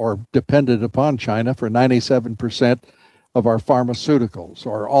now, or dependent upon China for 97% of our pharmaceuticals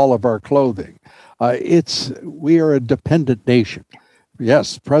or all of our clothing. We are a dependent nation.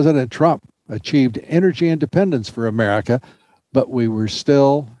 Yes, President Trump achieved energy independence for America, but we were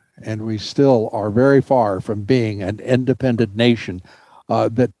still and we still are very far from being an independent nation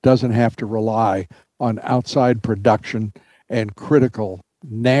that doesn't have to rely on outside production and critical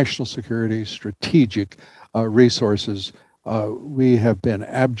national security strategic resources. We have been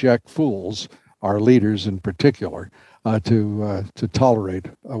abject fools, our leaders in particular, to tolerate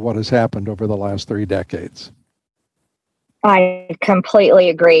what has happened over the last 3 decades. I completely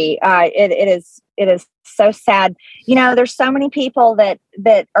agree. It is so sad. There's so many people that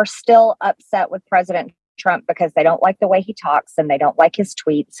are still upset with President Trump because they don't like the way he talks and they don't like his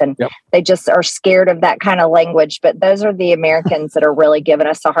tweets, and they just are scared of that kind of language. But those are the Americans that are really giving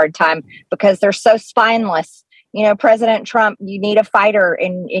us a hard time because they're so spineless. President Trump, you need a fighter,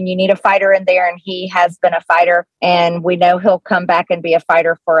 and you need a fighter in there, and he has been a fighter, and we know he'll come back and be a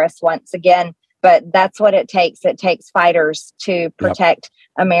fighter for us once again. But that's what it takes. It takes fighters to protect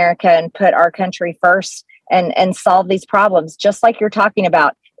America and put our country first and solve these problems, just like you're talking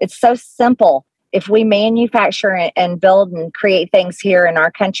about. It's so simple. If we manufacture and build and create things here in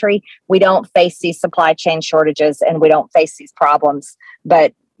our country, we don't face these supply chain shortages and we don't face these problems.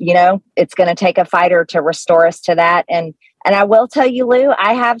 But, it's going to take a fighter to restore us to that. And I will tell you, Lou,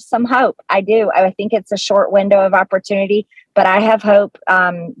 I have some hope. I do. I think it's a short window of opportunity, but I have hope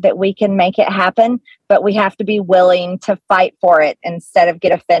that we can make it happen. But we have to be willing to fight for it instead of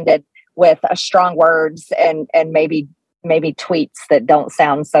get offended with strong words and maybe tweets that don't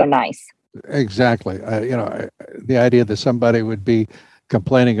sound so nice. Exactly. The idea that somebody would be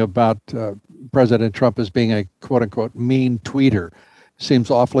complaining about President Trump as being a quote unquote mean tweeter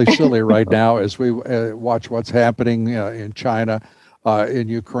seems awfully silly right now as we watch what's happening in China, in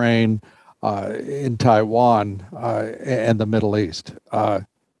Ukraine, in Taiwan, and the Middle East.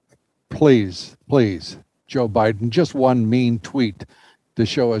 Please, Joe Biden, just one mean tweet to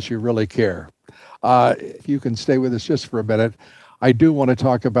show us you really care. If you can stay with us just for a minute, I do want to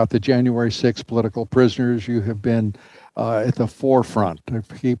talk about the January 6th political prisoners. You have been at the forefront of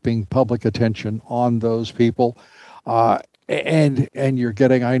keeping public attention on those people. And you're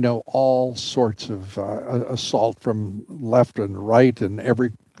getting, I know, all sorts of assault from left and right and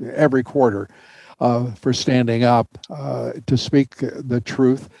every quarter for standing up to speak the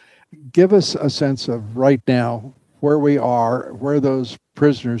truth. Give us a sense of right now where we are, where those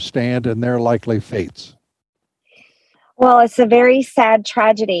prisoners stand, and their likely fates. Well, it's a very sad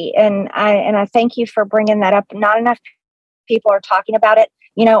tragedy, and I thank you for bringing that up. Not enough people are talking about it.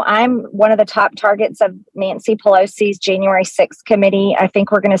 I'm one of the top targets of Nancy Pelosi's January 6th committee. I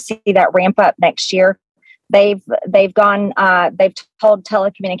think we're going to see that ramp up next year. They've told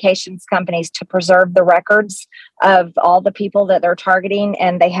telecommunications companies to preserve the records of all the people that they're targeting,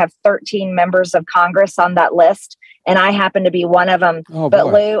 and they have 13 members of Congress on that list, and I happen to be one of them. Oh, but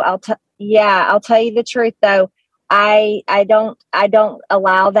boy. Lou, I'll tell you the truth though. I don't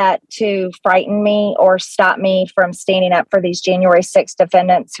allow that to frighten me or stop me from standing up for these January 6th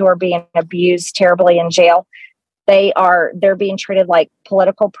defendants who are being abused terribly in jail. They're being treated like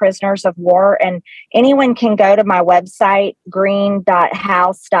political prisoners of war. And anyone can go to my website,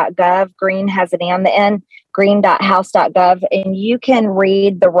 green.house.gov. Green has an E on the end, green.house.gov. And you can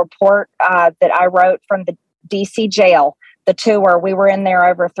read the report that I wrote from the DC jail, the tour. We were in there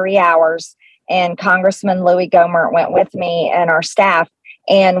over 3 hours. And Congressman Louis Gohmert went with me and our staff,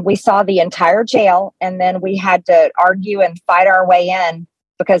 and we saw the entire jail. And then we had to argue and fight our way in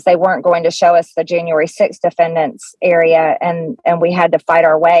because they weren't going to show us the January 6th defendants area. And we had to fight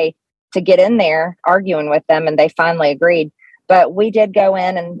our way to get in there arguing with them. And they finally agreed. But we did go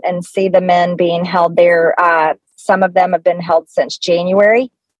in and see the men being held there. Some of them have been held since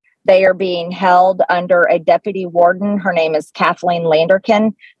January. They are being held under a deputy warden. Her name is Kathleen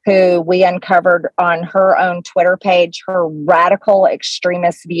Landerkin, who we uncovered on her own Twitter page, her radical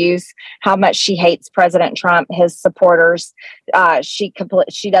extremist views, how much she hates President Trump, his supporters. She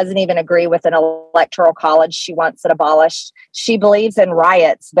doesn't even agree with an electoral college. She wants it abolished. She believes in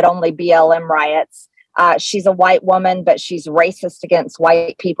riots, but only BLM riots. She's a white woman, but she's racist against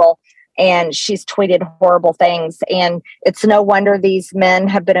white people. And she's tweeted horrible things. And it's no wonder these men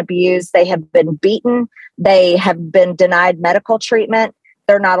have been abused. They have been beaten. They have been denied medical treatment.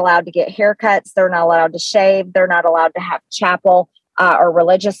 They're not allowed to get haircuts. They're not allowed to shave. They're not allowed to have chapel or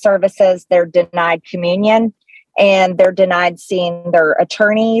religious services. They're denied communion. And they're denied seeing their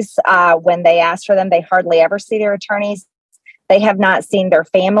attorneys. When they ask for them, they hardly ever see their attorneys. They have not seen their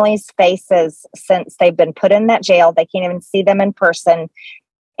families' faces since they've been put in that jail. They can't even see them in person.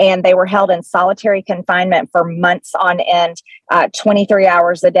 And they were held in solitary confinement for months on end, 23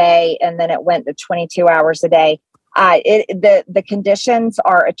 hours a day, and then it went to 22 hours a day. The conditions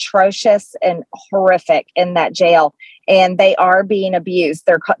are atrocious and horrific in that jail. and they are being abused.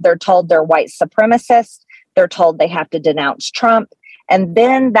 They're told they're white supremacists. They're told they have to denounce Trump. And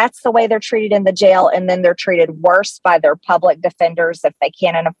then that's the way they're treated in the jail. And then they're treated worse by their public defenders if they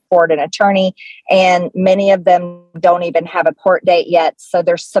can't afford an attorney. And many of them don't even have a court date yet. So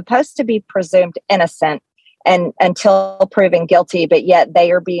they're supposed to be presumed innocent and until proven guilty, but yet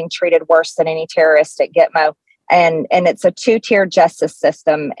they are being treated worse than any terrorist at Gitmo. And it's a two-tier justice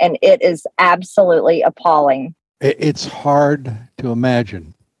system, and it is absolutely appalling. It's hard to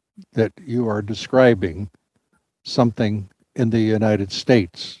imagine that you are describing something in the United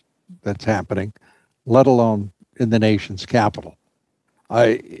States that's happening, let alone in the nation's capital.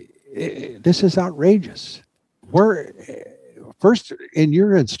 This is outrageous. First, in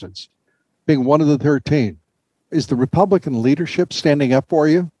your instance, being one of the 13, is the Republican leadership standing up for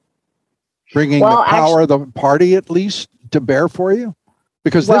you? Bringing the power of the party, at least, to bear for you?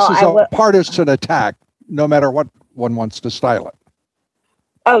 Because this is a partisan attack, no matter what one wants to style it.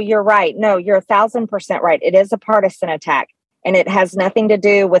 Oh, you're right. No, you're 1,000% right. It is a partisan attack, and it has nothing to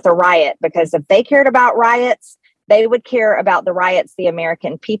do with a riot, because if they cared about riots, they would care about the riots the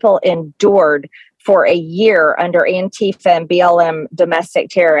American people endured for a year under Antifa and BLM domestic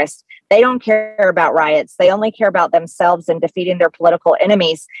terrorists. They don't care about riots. They only care about themselves and defeating their political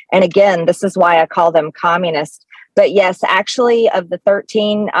enemies. And again, this is why I call them communists. But yes, actually, of the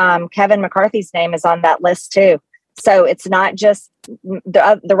 13, Kevin McCarthy's name is on that list too. So it's not just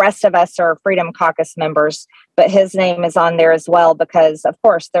the rest of us are Freedom Caucus members, but his name is on there as well because, of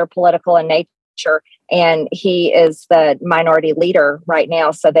course, they're political in nature, and he is the minority leader right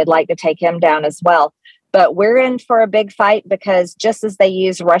now. So they'd like to take him down as well. But we're in for a big fight because just as they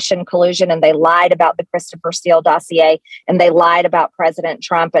used Russian collusion and they lied about the Christopher Steele dossier and they lied about President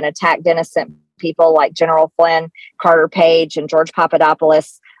Trump and attacked innocent people like General Flynn, Carter Page, and George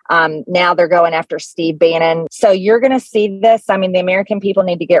Papadopoulos, now they're going after Steve Bannon. So you're going to see this. I mean, the American people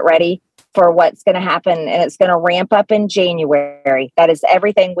need to get ready for what's going to happen, and it's going to ramp up in January. That is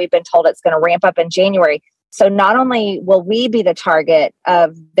everything we've been told. It's going to ramp up in January. So not only will we be the target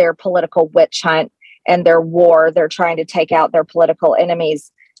of their political witch hunt and their war, they're trying to take out their political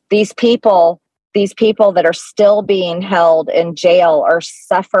enemies. These people that are still being held in jail are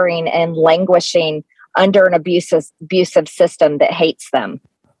suffering and languishing under an abusive system that hates them.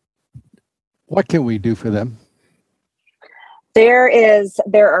 What can we do for them? There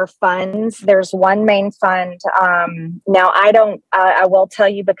are funds. There's one main fund. Now I will tell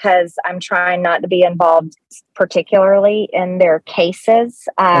you because I'm trying not to be involved particularly in their cases.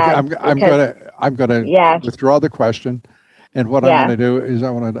 I'm gonna withdraw the question. And what I'm going to do is I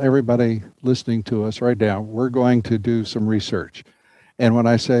want everybody listening to us right now, we're going to do some research. And when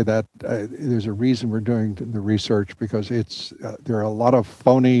I say that, there's a reason we're doing the research, because there are a lot of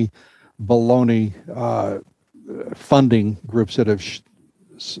phony, baloney funding groups that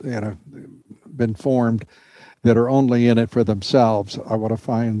have been formed that are only in it for themselves. I want to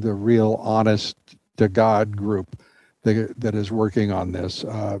find the real honest to God group that is working on this.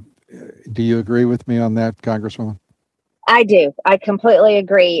 Do you agree with me on that, Congresswoman? I do. I completely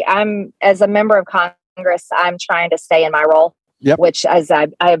agree. As a member of Congress, I'm trying to stay in my role, which as I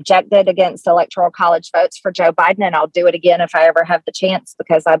objected against electoral college votes for Joe Biden, and I'll do it again if I ever have the chance,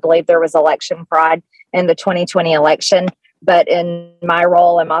 because I believe there was election fraud in the 2020 election. But in my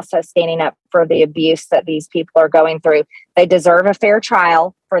role, I'm also standing up for the abuse that these people are going through. They deserve a fair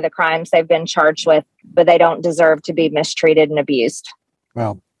trial for the crimes they've been charged with, but they don't deserve to be mistreated and abused.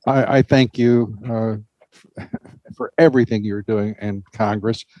 Well, I thank you for everything you're doing in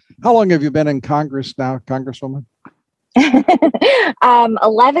Congress. How long have you been in Congress now, Congresswoman?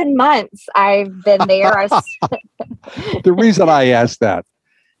 11 months I've been there. The reason I ask that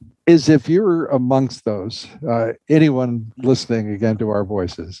is if you're amongst those, anyone listening again to our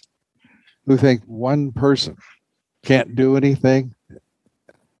voices who think one person can't do anything,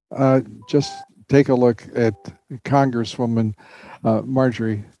 just take a look at Congresswoman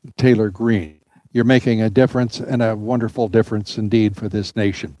Marjorie Taylor Greene. You're making a difference, and a wonderful difference indeed for this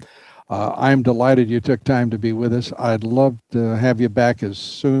nation. I'm delighted you took time to be with us. I'd love to have you back as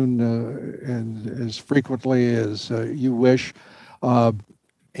soon and as frequently as you wish,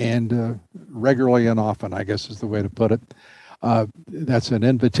 and regularly and often, I guess is the way to put it. That's an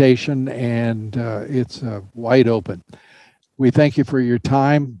invitation, and it's wide open. We thank you for your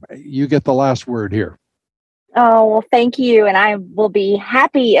time. You get the last word here. Oh, well, thank you. And I will be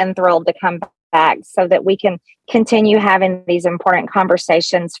happy and thrilled to come back so that we can continue having these important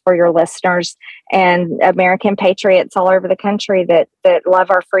conversations for your listeners and American patriots all over the country that love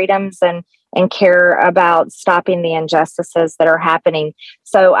our freedoms and care about stopping the injustices that are happening.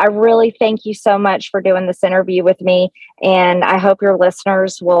 So I really thank you so much for doing this interview with me. And I hope your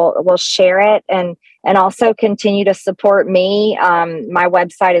listeners will share it and also continue to support me. My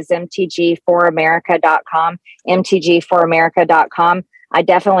website is mtgforamerica.com, mtgforamerica.com. I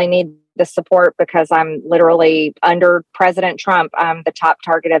definitely need the support because I'm literally under President Trump. I'm the top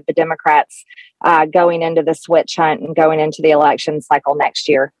target of the Democrats going into the switch hunt and going into the election cycle next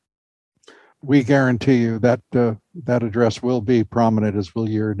year. We guarantee you that that address will be prominent, as will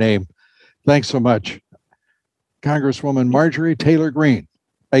your name. Thanks so much, Congresswoman Marjorie Taylor Greene,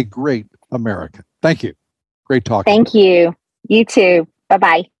 a great American. Thank you. Great talking. Thank you. You too.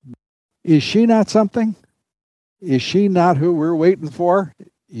 Bye-bye. Is she not something? Is she not who we're waiting for?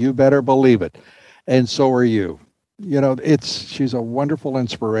 You better believe it. And so are you. You know, she's a wonderful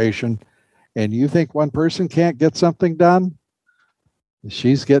inspiration. And you think one person can't get something done?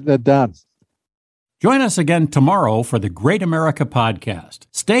 She's getting it done. Join us again tomorrow for the Great America Podcast.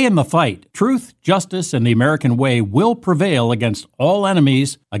 Stay in the fight. Truth, justice, and the American way will prevail against all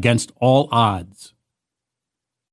enemies, against all odds.